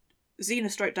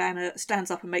Xena / Diana stands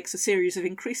up and makes a series of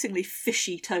increasingly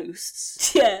fishy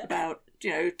toasts. Yeah. About,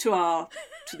 to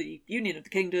the Union of the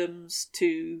Kingdoms,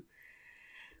 to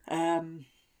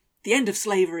the end of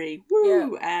slavery,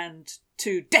 woo, and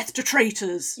to death to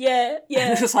traitors. Yeah.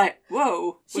 And it's just like,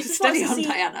 whoa, steady on,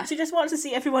 Diana. She just wants to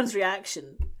see everyone's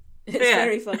reaction. It's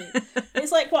very funny.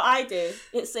 It's like what I do.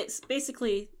 It's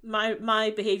basically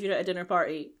my behaviour at a dinner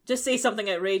party. Just say something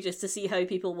outrageous to see how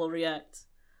people will react.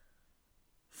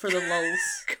 For the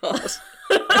lulz. God.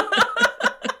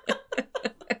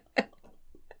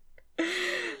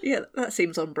 Yeah, that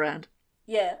seems on brand.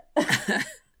 Yeah.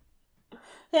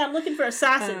 Hey, I'm looking for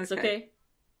assassins, okay?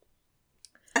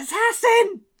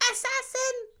 Assassin!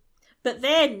 But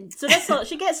then, so that's not,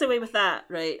 she gets away with that,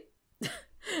 right?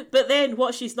 But then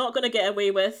what she's not going to get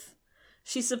away with,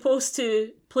 she's supposed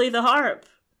to play the harp,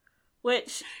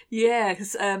 which... Yeah,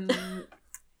 because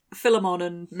Philemon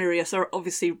and Mirius are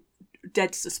obviously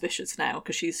dead suspicious now,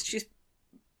 because she's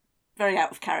very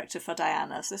out of character for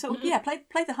Diana. So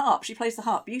play the harp. She plays the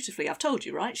harp beautifully. I've told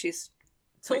you, right? She's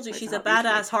a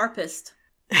badass harpist.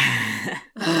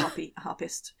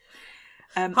 Harpist.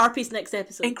 Harpy's next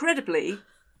episode. Incredibly,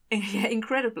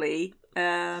 incredibly,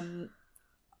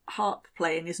 harp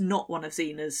playing is not one of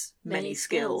Xena's many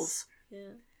skills.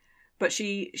 Yeah. But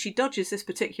she dodges this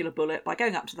particular bullet by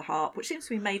going up to the harp, which seems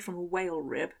to be made from a whale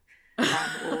rib,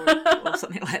 or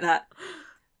something like that.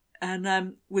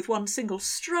 And with one single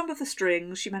strum of the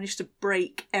strings, she managed to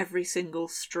break every single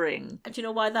string. And do you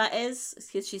know why that is? It's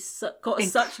because she's got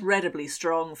incredibly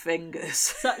strong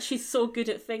fingers. She's so good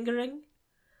at fingering.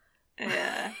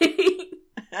 Yeah. She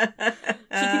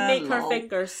can make her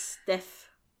fingers stiff.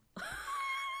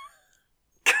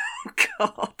 Oh,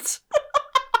 God.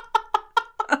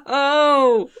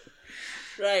 Oh.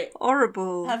 Right.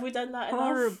 Horrible. Have we done that enough?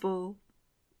 Horrible.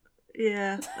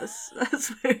 Yeah,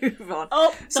 let's move on.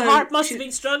 Oh, the harp must have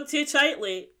been strung too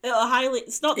tightly.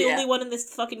 It's not the only one in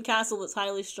this fucking castle that's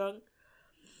highly strung.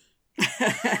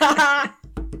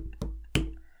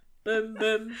 Boom,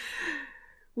 boom.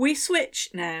 We switch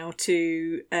now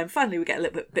to, finally we get a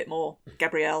little bit more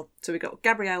Gabrielle. So we got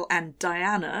Gabrielle and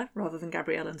Diana, rather than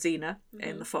Gabrielle and Xena,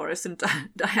 in the forest. And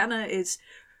Diana is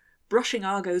brushing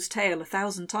Argo's tail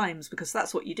 1,000 times, because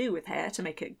that's what you do with hair to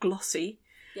make it glossy.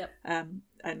 Yep.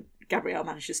 And Gabrielle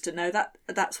manages to know that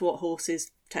that's what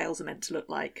horses' tails are meant to look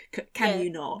like. Can you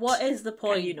not? What is the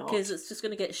point? Because it's just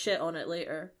going to get shit on it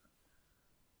later.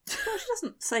 Well, she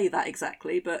doesn't say that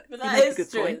exactly, but that you make is a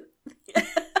good true. point.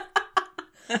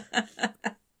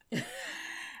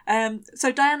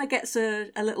 So Diana gets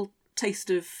a little taste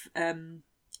of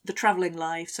the travelling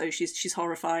life. So she's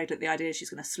horrified at the idea she's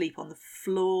going to sleep on the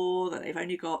floor, that they've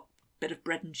only got a bit of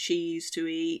bread and cheese to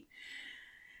eat.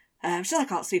 She says, I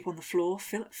can't sleep on the floor.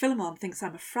 Philemon thinks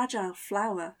I'm a fragile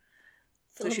flower.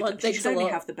 Philemon so she should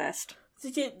only have the best.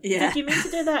 Did you mean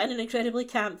to do that in an incredibly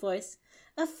camp voice?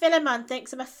 Oh, Philemon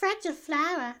thinks I'm a fragile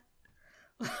flower.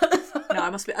 No,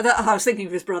 I must be. I was thinking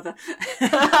of his brother.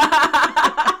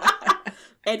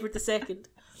 Edward II.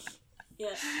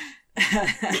 Yeah.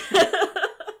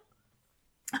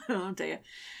 Oh dear.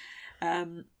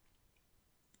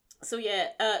 So yeah,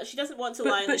 she doesn't want to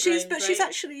lie on the she's ground, she's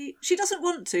actually, she doesn't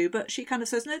want to, but she kind of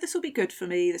says, no, this will be good for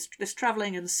me. This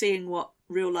travelling and seeing what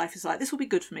real life is like, this will be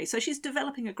good for me. So she's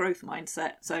developing a growth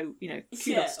mindset. So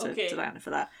kudos to Diana for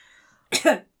that.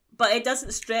 But it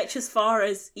doesn't stretch as far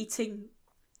as eating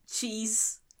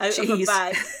cheese out of a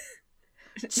bag.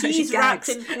 Cheese wrapped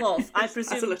in cloth. I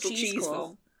presume cheese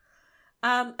cloth.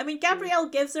 I mean, Gabrielle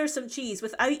gives her some cheese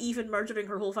without even murdering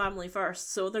her whole family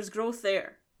first, so there's growth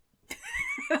there.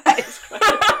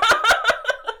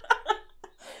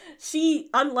 She,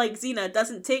 unlike Xena,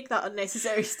 doesn't take that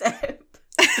unnecessary step.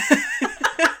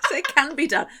 So it can be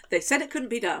done. They said it couldn't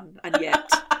be done, and yet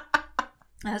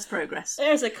there's progress.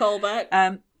 There's a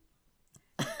callback.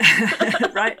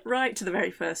 Right to the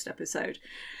very first episode.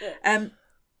 Yeah.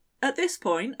 At this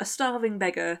point, a starving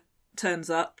beggar turns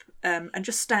up and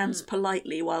just stands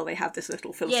politely while they have this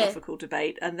little philosophical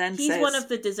debate, and then he's says, one of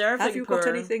the deserving have you got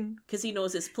anything? Because he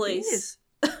knows his place. He is.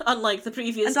 Unlike the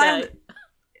previous guy.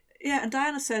 And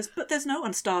Diana says, but there's no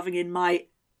one starving in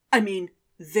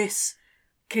this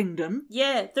kingdom.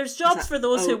 Yeah, there's jobs for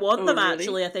those who want them, really?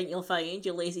 actually, I think you'll find,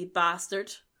 you lazy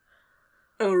bastard.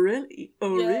 Oh, really?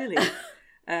 Really?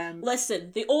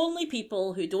 Listen, the only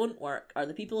people who don't work are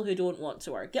the people who don't want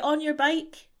to work. Get on your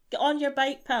bike. Get on your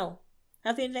bike, pal.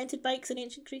 Have they invented bikes in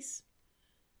ancient Greece?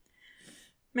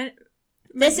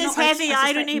 This is heavy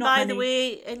irony, by the way,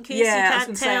 in case you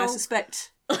can't tell. I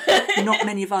suspect not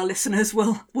many of our listeners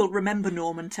will remember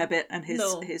Norman Tebbit and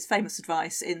his famous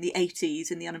advice in the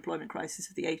 80s, in the unemployment crisis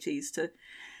of the 80s, to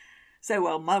say,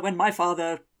 well, when my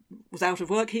father was out of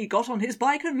work, he got on his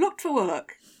bike and looked for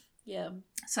work. Yeah.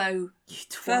 So,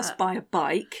 first buy a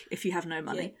bike if you have no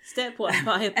money. Yeah. Step one,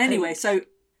 buy a bike. Anyway, so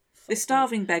this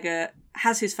starving beggar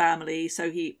has his family,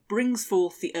 so he brings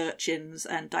forth the urchins,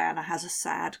 and Diana has a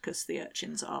sad because the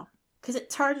urchins are. Because it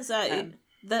turns out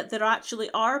that there actually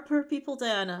are poor people,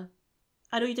 Diana.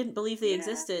 I know you didn't believe they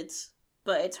existed,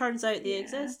 but it turns out they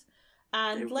exist.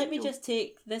 And let me just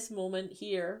take this moment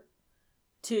here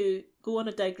to go on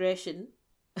a digression.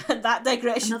 And that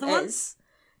digression is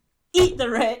eat the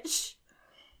rich,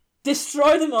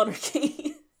 destroy the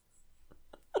monarchy.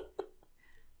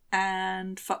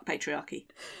 And fuck patriarchy.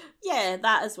 Yeah,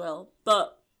 that as well.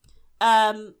 But,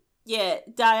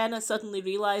 Diana suddenly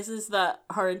realises that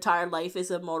her entire life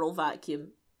is a moral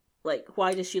vacuum. Like,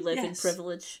 why does she live in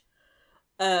privilege?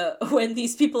 When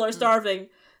these people are starving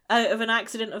out of an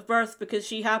accident of birth because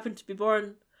she happened to be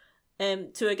born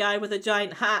to a guy with a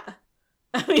giant hat.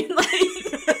 I mean, like...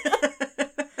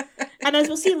 And as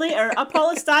we'll see later, a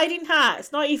polystyrene hat.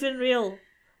 It's not even real.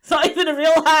 It's not even a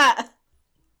real hat.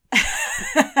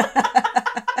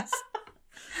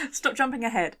 Stop jumping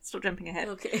ahead.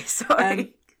 Okay,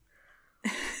 sorry.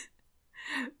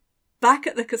 back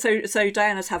at the so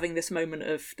Diana's having this moment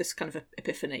of this kind of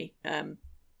epiphany.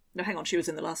 No, hang on, she was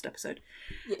in the last episode.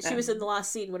 Yeah, she was in the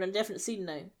last scene. We're in a different scene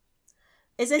now.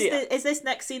 Is this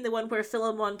next scene the one where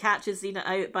Philemon catches Xena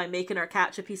out by making her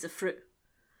catch a piece of fruit?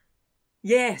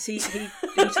 Yes, he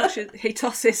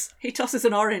tosses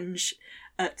an orange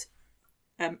at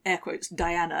air quotes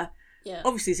Diana. Yeah.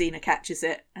 Obviously Xena catches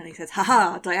it and he says,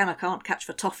 "Haha, Diana can't catch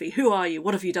for toffee. Who are you?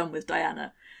 What have you done with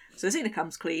Diana?" So Xena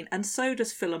comes clean, and so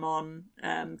does Philemon,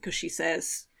 because she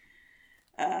says,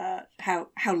 how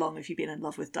long have you been in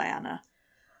love with Diana?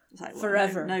 It's like, well,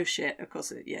 forever. No shit, of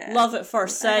course. Yeah. Love at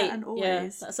first sight. And always. Yeah,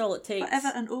 that's all it takes.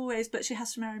 Forever and always, but she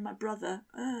has to marry my brother.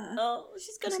 Oh,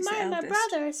 she's going to marry my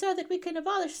brother so that we can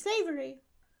abolish slavery.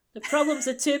 The problems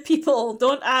of two people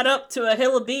don't add up to a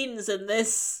hill of beans in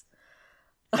this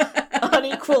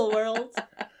unequal world.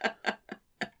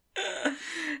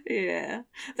 Yeah.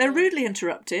 They're rudely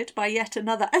interrupted by yet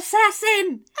another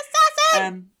assassin!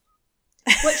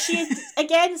 Which she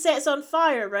again sets on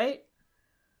fire, right?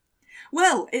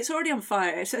 Well, it's already on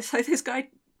fire. So this guy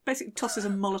basically tosses a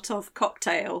Molotov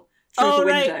cocktail through the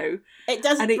window. Right. It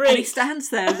doesn't break. And he stands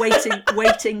there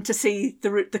waiting to see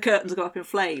the curtains go up in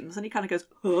flames. And he kind of goes,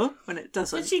 huh? When it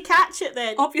doesn't. Did she catch it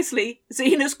then? Obviously,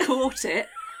 Xena's caught it,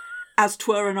 as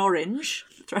 'twere an orange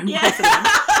thrown by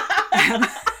Philemon.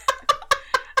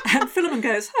 And Philemon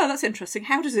goes, "Oh, that's interesting.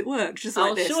 How does it work?" Just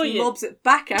like this. He lobs it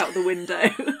back out the window.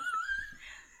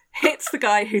 Hits the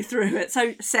guy who threw it,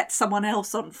 so sets someone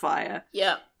else on fire.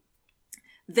 Yeah.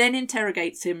 Then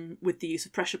interrogates him with the use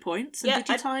of pressure points. And did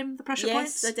you time the pressure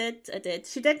points? Yes, I did.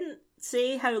 She didn't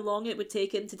say how long it would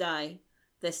take him to die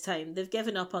this time. They've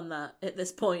given up on that at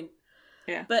this point.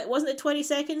 Yeah. But wasn't it 20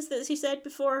 seconds that she said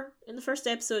before? In the first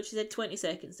episode, she said 20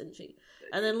 seconds, didn't she?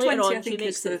 And then later 20, on, she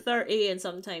makes it 30 and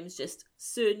sometimes just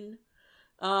soon.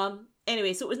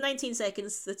 Anyway, so it was 19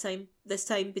 seconds this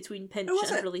time between pinch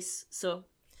and release. So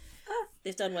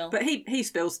they've done well. But he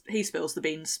spills the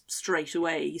beans straight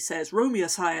away. He says,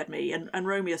 "Romeus hired me," and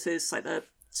Romeus is like the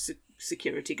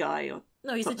security guy or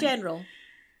no, he's something. a general.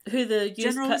 Who the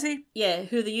is he? Yeah,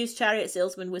 who the used chariot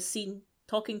salesman was seen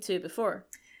talking to before.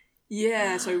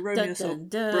 Yeah, so Romeus or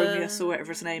Bromius or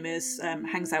whatever his name is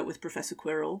hangs out with Professor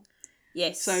Quirrell.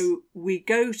 Yes. So we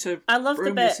go to I love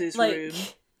Bromius's the bit, room.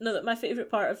 No, that my favourite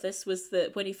part of this was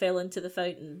that when he fell into the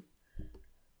fountain.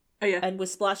 Oh yeah. And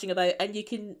was splashing about, and you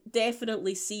can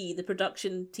definitely see the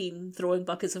production team throwing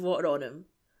buckets of water on him.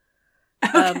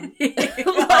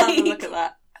 Look at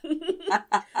that.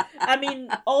 I mean,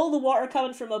 all the water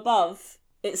coming from above,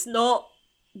 it's not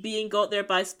being got there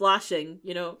by splashing,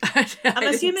 you know. I'm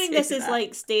assuming this is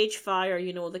like stage fire,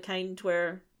 you know, the kind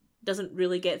where it doesn't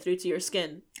really get through to your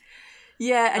skin.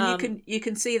 Yeah, and you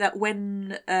can see that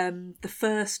when the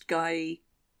first guy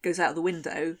goes out of the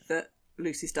window that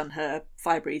Lucy's done her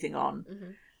fire breathing on,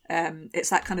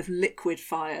 it's that kind of liquid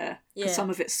fire because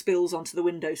some of it spills onto the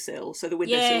windowsill, so the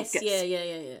windowsill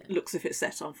looks as if it's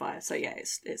set on fire. So yeah,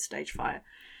 it's stage fire.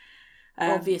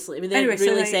 Obviously, I mean they didn't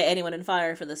really set anyone on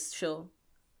fire for this show.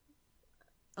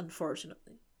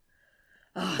 Unfortunately,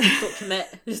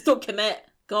 just don't commit.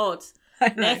 God,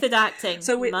 method acting.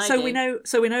 So we know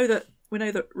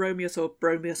that Romeus or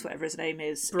Bromius, whatever his name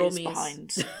is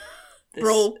behind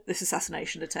this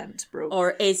assassination attempt.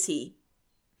 Or is he?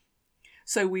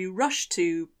 So we rush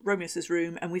to Romeus's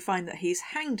room and we find that he's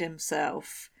hanged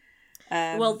himself.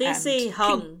 Well, they say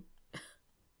hung.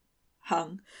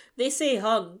 Hung. They say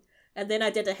hung, and then I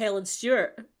did a Helen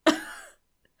Stewart.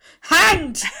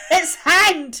 Hanged! It's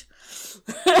hanged!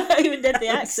 I even did the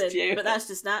accent, but that's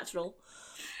just natural.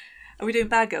 Are we doing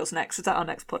Bad Girls next? Is that our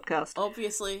next podcast?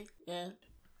 Obviously, yeah.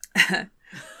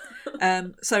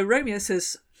 So Romeus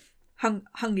has hanged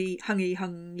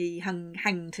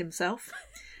himself.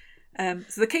 So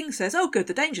the king says, "Oh, good,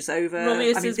 the danger's over."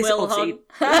 Romeus is well hung.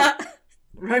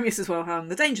 Romeus is well hung.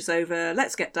 The danger's over.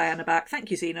 Let's get Diana back. Thank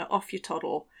you, Xena. Off you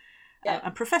toddle. Yeah.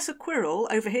 And Professor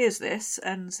Quirrell overhears this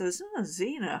and says, "Oh,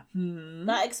 Xena.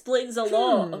 That explains a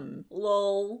lot.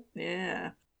 Lol."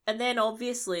 Yeah. And then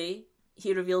obviously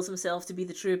he reveals himself to be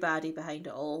the true baddie behind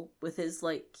it all with his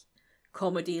like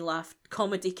comedy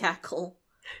cackle.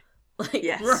 Like,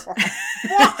 yes.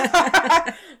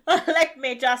 Let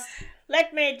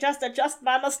me just adjust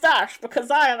my moustache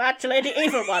because I am actually the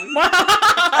evil one.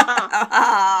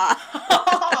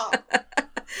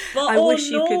 But I wish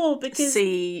you could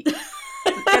see,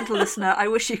 gentle listener, I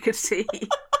wish you could see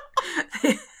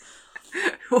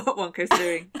what Wonka's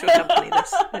doing to accompany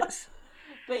this.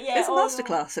 But yeah, it's a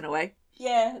masterclass in a way.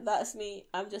 Yeah, that's me.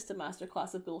 I'm just a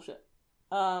masterclass of bullshit.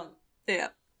 Yeah.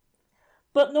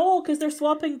 But no, because they're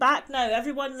swapping back now.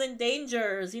 Everyone's in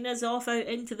danger. Xena's off out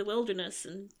into the wilderness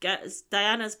and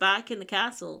Diana's back in the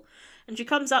castle. And she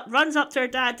runs up to her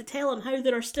dad to tell him how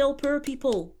there are still poor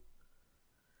people.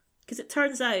 Because it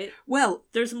turns out,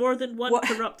 there's more than one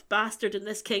corrupt bastard in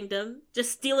this kingdom,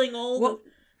 just stealing all the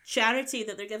charity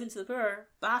that they're giving to the poor.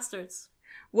 Bastards.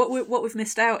 What we've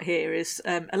missed out here is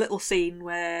a little scene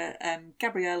where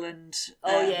Gabrielle and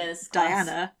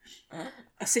Diana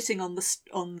are sitting on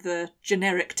the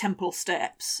generic temple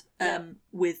steps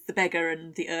with the beggar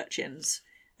and the urchins,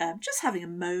 just having a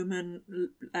moment.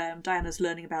 Diana's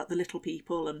learning about the little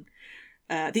people and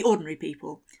the ordinary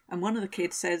people, and one of the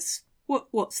kids says,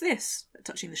 "What's this?"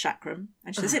 touching the chakram,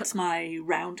 and she says, "It's my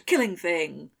round killing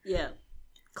thing." Yeah,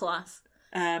 class.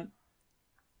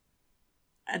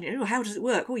 And how does it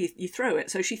work? Oh, you throw it.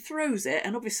 So she throws it,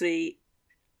 and obviously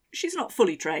she's not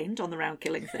fully trained on the round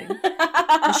killing thing.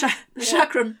 The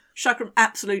chakram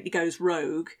absolutely goes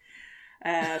rogue.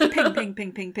 Ping, ping,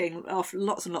 ping, ping, ping, off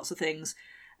lots and lots of things,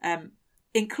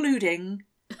 including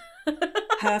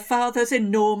her father's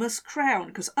enormous crown,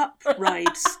 because up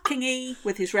rides Kingy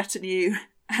with his retinue,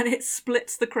 and it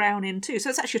splits the crown in two. So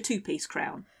it's actually a two-piece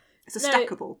crown. It's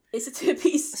stackable. It's a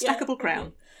two-piece. Stackable crown.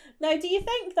 Okay. Now, do you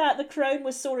think that the crown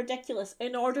was so ridiculous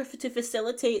in order to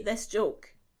facilitate this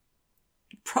joke?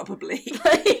 Probably.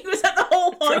 Was that the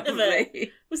whole point of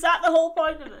it? Was that the whole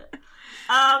point of it?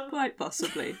 Quite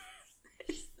possibly.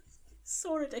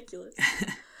 So ridiculous.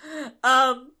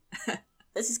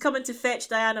 This is coming to fetch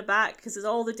Diana back because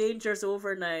all the danger's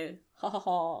over now. Ha ha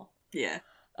ha. Yeah.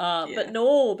 But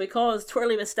no, because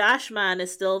Twirly Moustache Man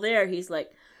is still there. He's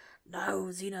like, "Now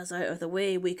Xena's out of the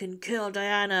way, we can kill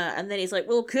Diana." And then he's like,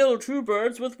 "We'll kill two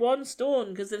birds with one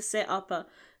stone," because they've set up a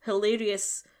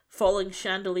hilarious falling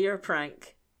chandelier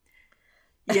prank.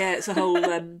 Yeah, it's a whole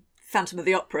Phantom of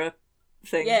the Opera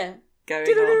thing going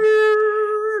on.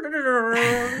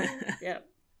 Yeah.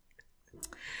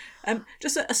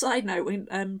 Just a side note,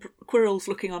 when Quirrell's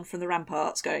looking on from the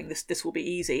ramparts going, this will be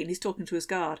easy, and he's talking to his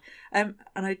guard. And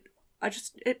I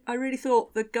really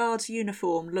thought the guard's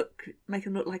uniform make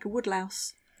them look like a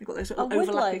woodlouse. They've got those little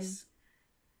overlapping. Woodlouse?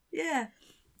 Yeah.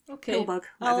 Okay. Pillbug,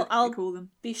 whatever you call them.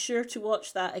 Be sure to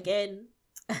watch that again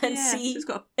and see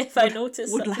got if I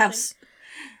notice woodlouse.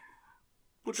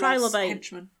 Trilobite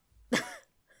henchman.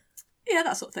 Yeah,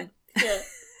 that sort of thing. Yeah.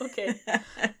 Okay.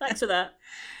 Thanks for that.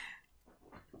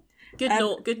 Good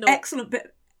note. Excellent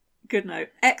bit. Good note.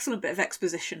 Excellent bit of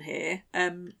exposition here.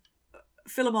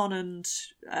 Philemon and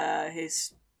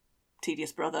his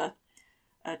tedious brother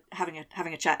having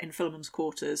a chat in Philemon's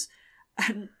quarters,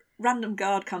 and random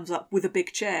guard comes up with a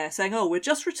big chair, saying, "Oh, we're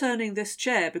just returning this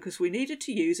chair because we needed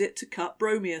to use it to cut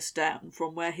Bromius down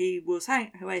from where he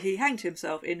hanged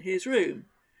himself in his room."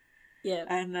 Yeah.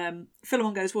 And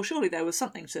Philemon goes, "Well, surely there was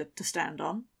something to stand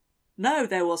on." "No,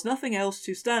 there was nothing else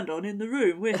to stand on in the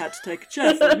room. We had to take a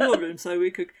chair from your room so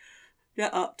we could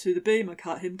get up to the beam and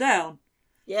cut him down."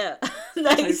 Yeah.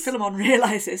 Nice. So Philemon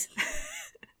realises,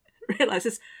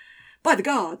 by the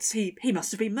gods, he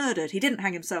must have been murdered. He didn't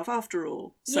hang himself after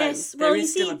all. So yes, well, there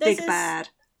is still a big bad.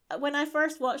 When I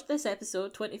first watched this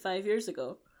episode 25 years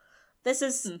ago, this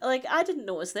is, like, I didn't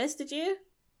notice this, did you?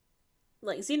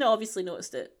 Like, Xena obviously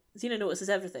noticed it. Xena notices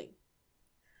everything.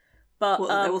 But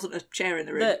there wasn't a chair in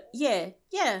the room. Yeah.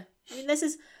 I mean,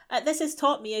 this has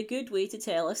taught me a good way to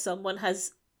tell if someone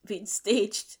has been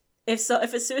staged. If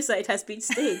a suicide has been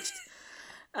staged.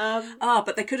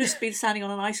 But they could have been standing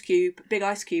on an big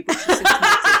ice cube, which is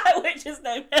melted. Which is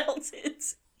now melted.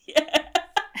 Yeah.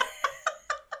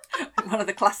 One of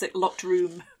the classic locked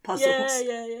room puzzles.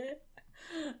 Yeah.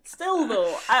 Still,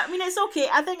 though, I mean, it's okay.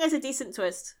 I think it's a decent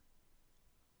twist.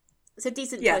 It's a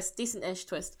decent twist, decent-ish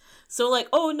twist. So, like,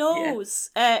 oh no,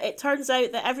 it turns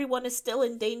out that everyone is still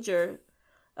in danger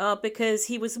because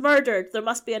he was murdered. There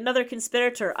must be another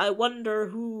conspirator. I wonder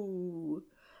who.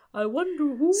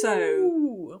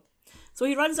 So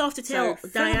he runs off to tell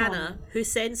Diana, who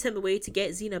sends him away to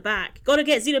get Xena back. Gotta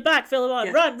get Xena back,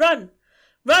 Philemon. Yeah.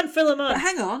 Run, Philemon. But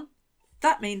hang on.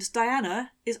 That means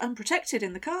Diana is unprotected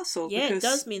in the castle. Yeah, it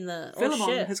does mean that.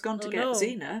 Philemon has gone to get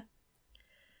Xena.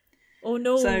 Oh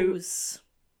no!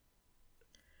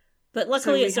 But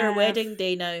luckily it's her wedding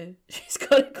day now. She's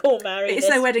got to go marry. It's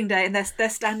their wedding day, and they're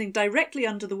standing directly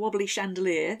under the wobbly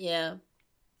chandelier. Yeah.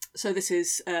 So this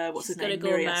is what's his name? She's got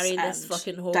to go marry this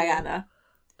fucking homo. Diana.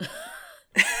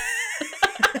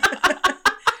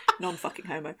 Non-fucking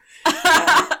homo.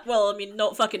 Well, I mean,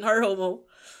 not fucking her homo.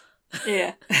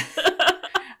 Yeah.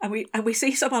 And we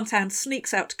see someone's hand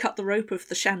sneaks out to cut the rope of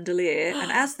the chandelier,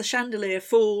 and as the chandelier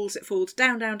falls, it falls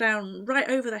down, right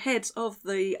over the heads of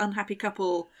the unhappy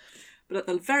couple. But at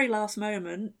the very last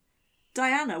moment,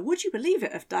 Diana, would you believe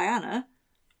it, if Diana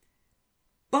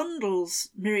bundles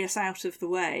Mirius out of the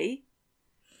way,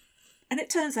 and it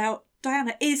turns out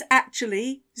Diana is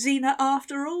actually Xena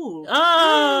after all.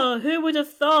 Oh, who would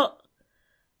have thought?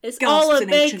 It's all a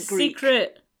big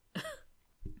secret.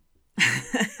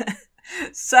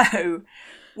 So,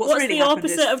 what's really the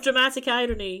opposite of dramatic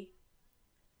irony?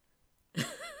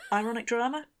 Ironic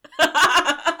drama.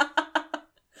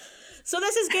 So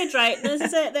this is good, right? This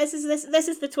is it. This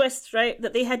is the twist, right?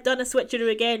 That they had done a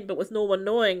switcheroo again, but with no one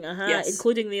knowing. Yes.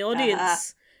 Including the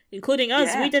audience, including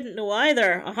us. Yeah. We didn't know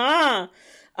either.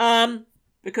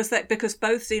 Because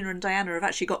both Xena and Diana have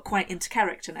actually got quite into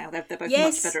character now. They're both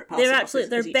much better at passing.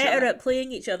 They're better at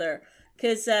playing each other.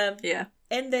 Because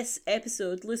in this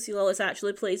episode, Lucy Lawless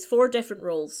actually plays 4 different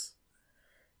roles.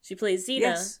 She plays Xena.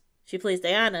 Yes. She plays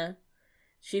Diana.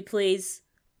 She plays,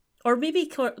 or maybe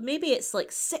it's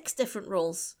like 6 different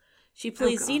roles. She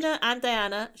plays Xena and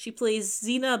Diana. She plays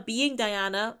Xena being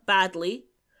Diana badly.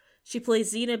 She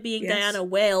plays Xena being Diana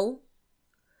well.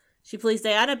 She plays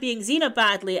Diana being Xena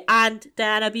badly and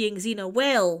Diana being Xena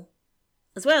well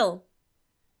as well.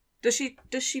 Does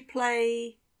she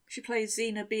play? She plays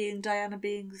Xena being Diana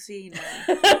being Xena.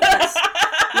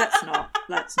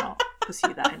 Let's not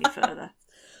pursue that any further.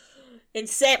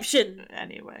 Inception.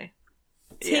 Anyway.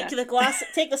 Take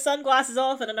the sunglasses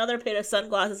off and another pair of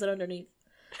sunglasses are underneath.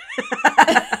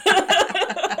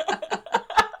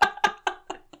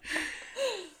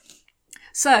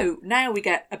 So now we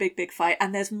get a big fight,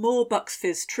 and there's more Bucks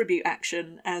Fizz tribute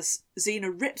action as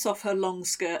Xena rips off her long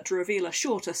skirt to reveal a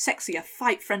shorter, sexier,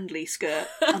 fight-friendly skirt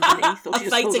underneath, or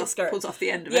she just pulls off the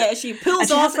end of it. Yeah, she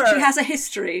pulls off her. She has a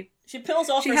history. She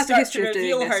pulls off her skirt to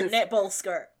reveal her netball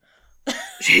skirt.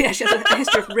 She has a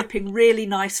history of ripping really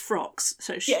nice frocks,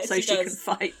 so she can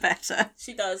fight better.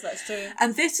 She does. That's true.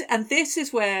 And this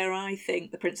is where I think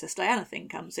the Princess Diana thing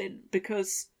comes in,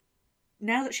 because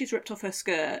now that she's ripped off her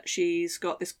skirt, she's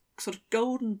got this sort of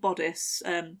golden bodice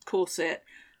corset,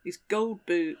 these gold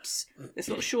boots, this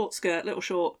little short skirt,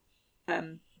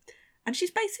 and she's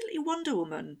basically Wonder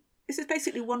Woman. This is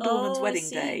basically Wonder Woman's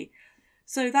wedding day.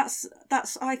 So that's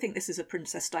I think this is a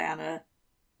Princess Diana,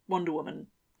 Wonder Woman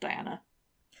Diana.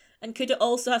 And could it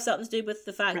also have something to do with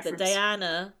the fact that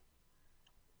Diana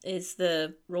is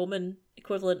the Roman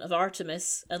equivalent of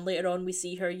Artemis, and later on we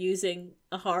see her using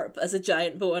a harp as a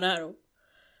giant bow and arrow?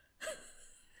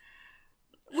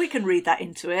 We can read that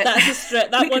into it. That's a stretch.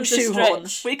 One's a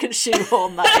stretch. We can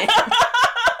shoehorn that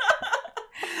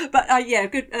in. But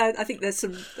good. I think there's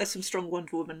some strong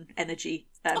Wonder Woman energy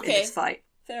in this fight.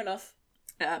 Fair enough.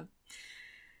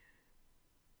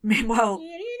 Meanwhile,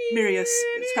 Mirius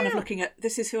is kind of looking at,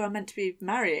 this is who I'm meant to be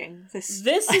marrying. This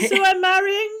is who I'm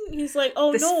marrying? He's like,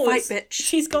 oh this no, fight bitch.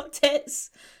 She's got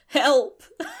tits. Help.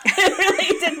 I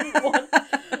really didn't want...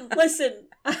 Listen,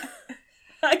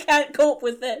 I can't cope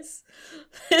with this.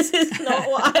 This is not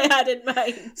what I had in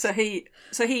mind. So he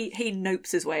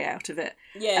nopes his way out of it.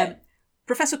 Yeah.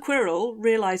 Professor Quirrell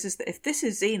realises that if this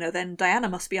is Xena, then Diana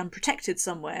must be unprotected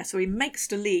somewhere, so he makes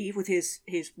to leave with his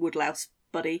woodlouse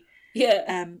buddy.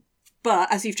 Yeah.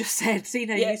 But, as you've just said,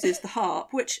 Xena uses the harp,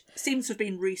 which seems to have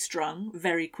been restrung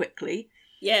very quickly.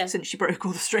 Yeah. Since she broke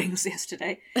all the strings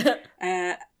yesterday.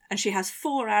 And she has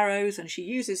 4 arrows, and she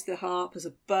uses the harp as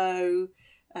a bow.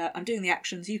 I'm doing the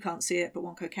actions, you can't see it, but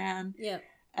Wonko can. Yeah.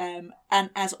 And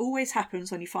as always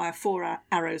happens when you fire 4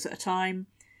 arrows at a time,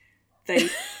 they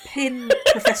pin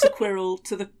Professor Quirrell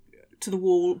to the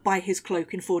wall by his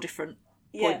cloak in 4 different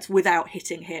points without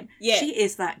hitting him. Yeah. She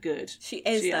is that good. She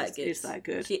is that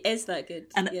good.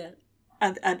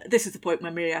 And this is the point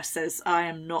where Mirias says, I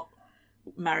am not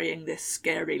marrying this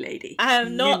scary lady. I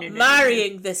am not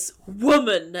marrying this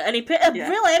woman. And he put a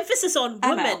real emphasis on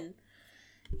woman.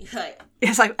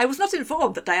 It's like, I was not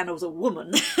informed that Diana was a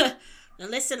woman. Now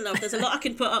listen, love, there's a lot I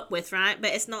can put up with, right?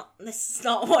 But this is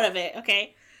not one of it,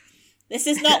 okay? This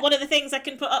is not one of the things I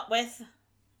can put up with.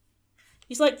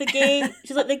 He's like the gay.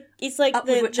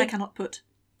 Which I cannot put.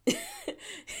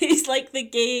 He's like the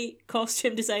gay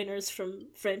costume designers from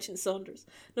French and Saunders.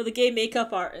 No, the gay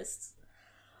makeup artists.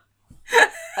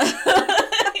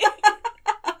 I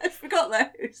forgot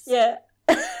those. Yeah.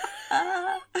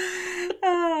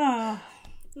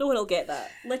 No one will get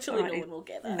that. Literally, no one will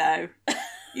get that. No.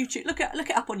 YouTube. Look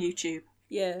it up on YouTube.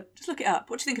 Yeah. Just look it up.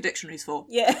 What do you think a dictionary's for?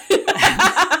 Yeah.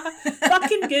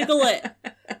 Fucking Google it.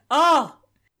 Oh.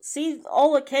 See,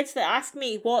 all the kids that ask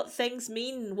me what things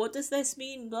mean, what does this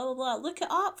mean, blah, blah, blah. Look it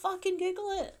up, fucking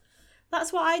Google it.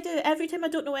 That's what I do. Every time I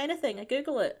don't know anything, I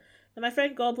Google it. And my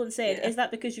friend Goblin said, is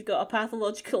that because you've got a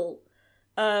pathological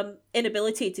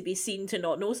inability to be seen to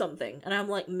not know something? And I'm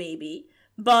like, maybe.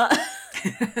 But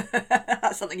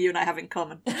That's something you and I have in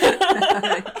common.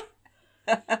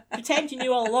 Pretend you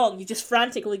knew all along. You just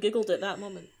frantically Googled it that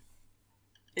moment.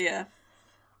 Yeah.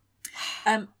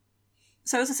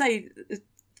 So as I say,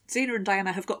 Xena and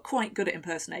Diana have got quite good at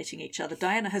impersonating each other.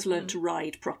 Diana has learned to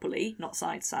ride properly, not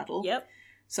side saddle. Yep.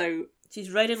 So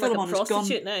she's riding like a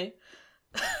prostitute now.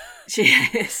 She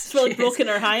is. She's really broken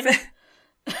her hind.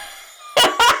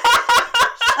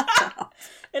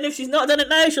 And if she's not done it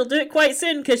now, she'll do it quite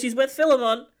soon because she's with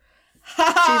Philemon.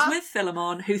 She's with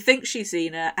Philemon, who thinks she's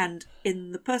Xena, and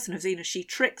in the person of Xena, she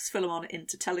tricks Philemon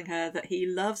into telling her that he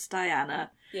loves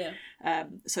Diana. Yeah.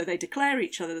 So they declare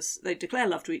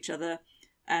love to each other,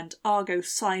 and Argo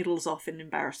sidles off in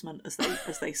embarrassment as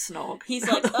they snog. He's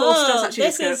like, oh,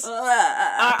 this is...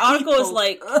 Argo's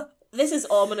like, this is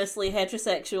ominously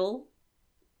heterosexual.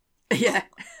 Yeah.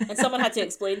 And someone had to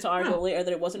explain to Argo later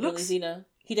that it wasn't really Xena.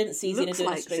 He didn't see Xena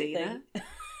doing a straight thing.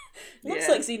 Looks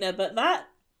like Xena, but that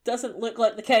doesn't look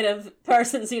like the kind of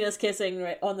person Xena's kissing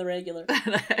on the regular.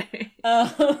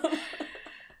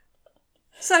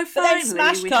 So finally,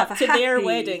 smash we cut have a to happy, their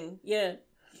wedding. Yeah,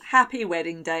 happy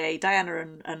wedding day. Diana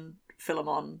and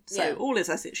Philemon. So all is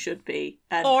as it should be.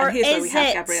 And here's is where we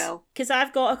have Gabrielle. Because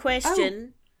I've got a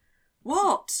question.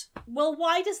 What? Well,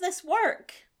 why does this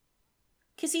work?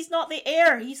 Because he's not the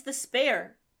heir; he's the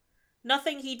spare.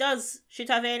 Nothing he does should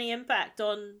have any impact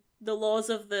on the laws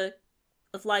of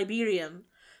Liberium.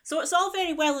 So it's all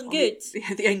very well and good.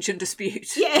 The ancient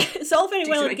dispute. Yeah, it's all very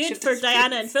well and good for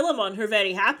Diana and Philemon, who are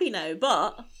very happy now,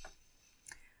 but...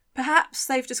 Perhaps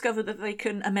they've discovered that they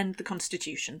can amend the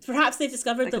constitution. Perhaps they've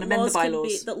discovered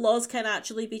that laws can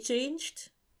actually be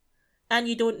changed. And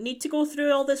you don't need to go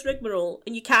through all this rigmarole.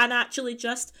 And you can actually,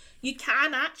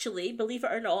 believe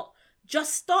it or not,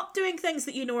 just stop doing things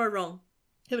that you know are wrong.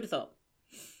 Who would have thought?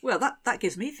 Well, that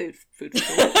gives me food for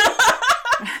thought.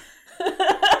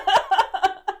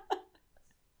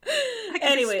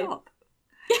 Anyway.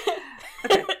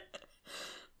 Okay.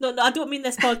 No, I don't mean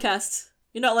this podcast.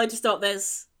 You're not allowed to stop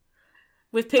this.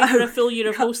 We've paid for a full year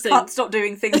of hosting. Can't stop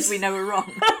doing things we know are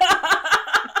wrong.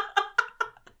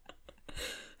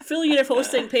 Full year of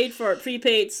hosting, paid for it,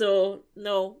 prepaid. So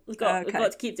no, we've got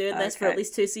to keep doing this for at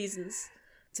least 2 seasons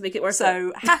to make it worth it.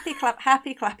 So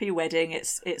happy clappy wedding.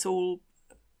 It's all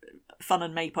fun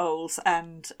and maypoles,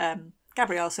 and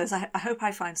Gabrielle says, "I hope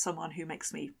I find someone who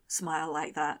makes me smile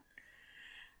like that."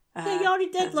 Yeah, you already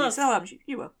did, love. So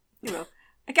you will.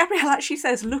 And Gabrielle actually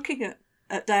says, looking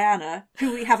at Diana,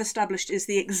 who we have established is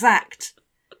the exact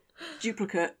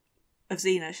duplicate of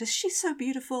Xena. She says, "She's so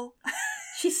beautiful."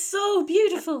 She's so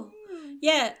beautiful.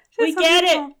 Yeah, we get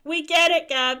it. We get it,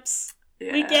 Gabs.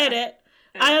 Yeah. We get it.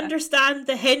 Yeah. I understand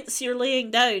the hints you're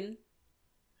laying down.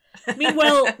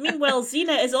 Meanwhile,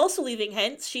 Xena is also leaving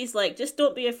hints. She's like, just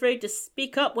don't be afraid to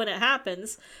speak up when it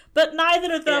happens. But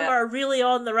neither of them are really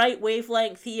on the right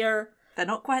wavelength here. They're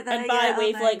not quite there. And by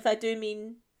wavelength, I do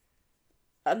mean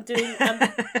I'm doing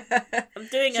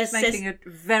She's making a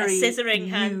very scissoring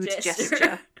hand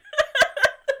gesture.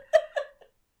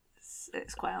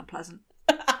 It's quite unpleasant.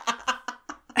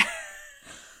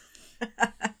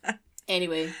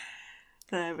 Anyway,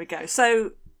 there we go.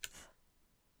 So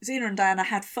Xena and Diana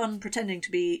had fun pretending to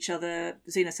be each other.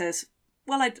 Xena says,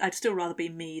 "Well, I'd still rather be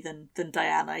me than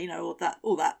Diana. You know,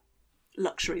 all that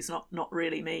luxury's not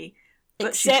really me." But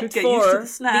except she could get used to the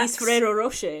snacks. These Ferrero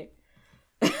Rocher.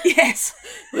 Yes,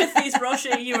 with these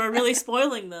Rocher, you were really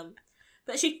spoiling them.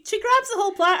 But she grabs the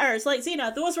whole platter. It's like,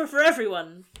 Xena, those were for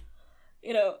everyone.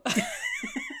 You know,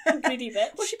 greedy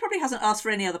bitch. Well, she probably hasn't asked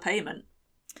for any other payment.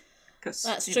 Because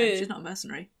that's true. She's not a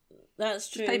mercenary. That's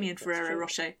true. Just pay me in Ferrero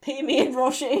Rocher. Pay me in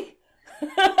Rocher.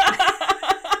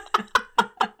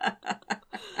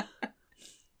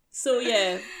 So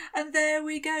yeah, and there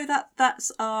we go.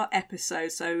 That's our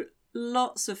episode. So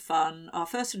lots of fun. Our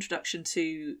first introduction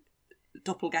to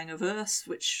Doppelgangerverse,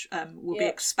 which will be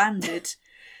expanded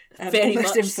very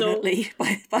almost much infinitely so.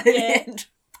 by the end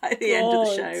of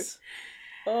the show.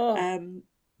 Oh.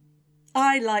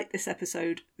 I like this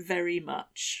episode very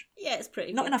much. Yeah, it's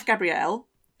pretty. Not good. enough Gabrielle,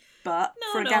 but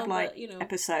for a Gab-like but,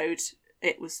 episode,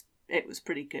 it was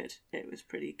pretty good. It was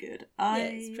pretty good.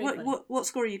 It's pretty what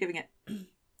score are you giving it?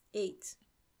 8.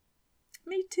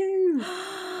 Me too.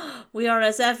 We are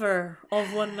as ever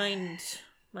of one mind,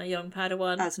 my young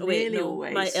Padawan. As always,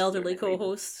 my elderly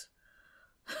co-host.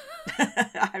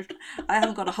 I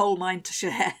haven't got a whole mind to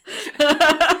share.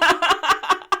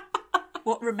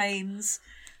 What remains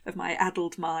of my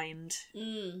addled mind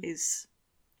is...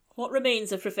 What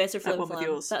remains of Professor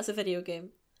Flimflam? That's a video game.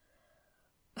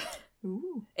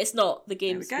 Ooh. It's not the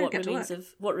game's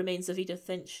What Remains of Edith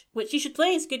Finch, which you should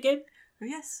play. It's a good game. Oh,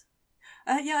 yes.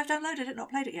 Yeah, I've downloaded it, not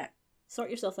played it yet. Sort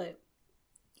yourself out.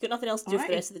 You've got nothing else to do for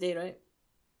the rest of the day, right?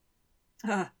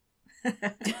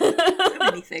 Too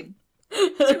many things.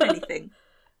 Too many things.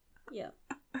 Yeah.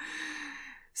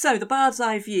 So the Bard's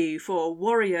Eye view for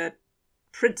Warrior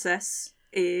Princess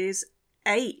is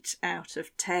 8 out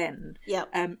of 10. Yeah.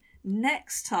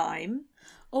 Next time...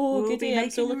 Oh, goody, I'm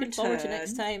so looking forward to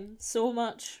next time. So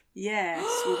much. Yes,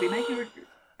 we'll be making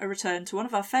a return to one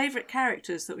of our favourite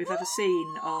characters that we've ever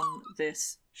seen on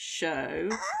this show.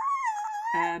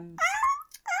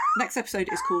 Next episode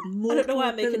is called Mortal I don't know why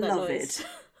I'm making Beloved. that noise.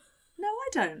 No, I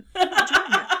don't. I'm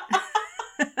enjoying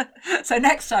it. So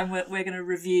next time we're going to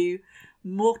review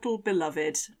Mortal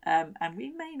Beloved, and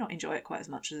we may not enjoy it quite as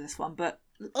much as this one, but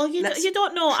you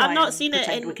don't know. I've not seen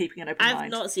it. We're keeping an open mind. I've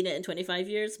not seen it in 25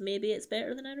 years. Maybe it's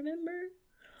better than I remember.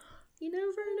 You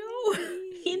never know.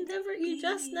 You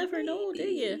just never know, do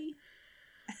you?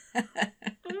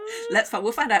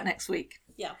 We'll find out next week.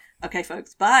 Yeah. Okay,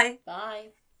 folks. Bye. Bye.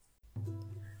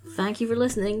 Thank you for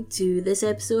listening to this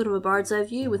episode of A Bard's Eye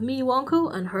View with me,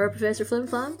 Wonko, and her, Professor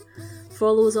Flimflam.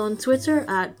 Follow us on Twitter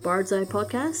at Bard's Eye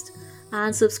Podcast,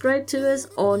 and subscribe to us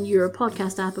on your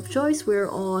podcast app of choice. We're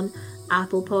on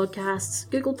Apple Podcasts,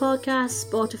 Google Podcasts,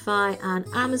 Spotify, and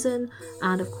Amazon,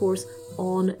 and of course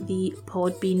on the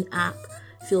Podbean app.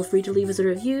 Feel free to leave us a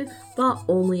review, but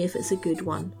only if it's a good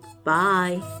one.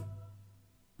 Bye!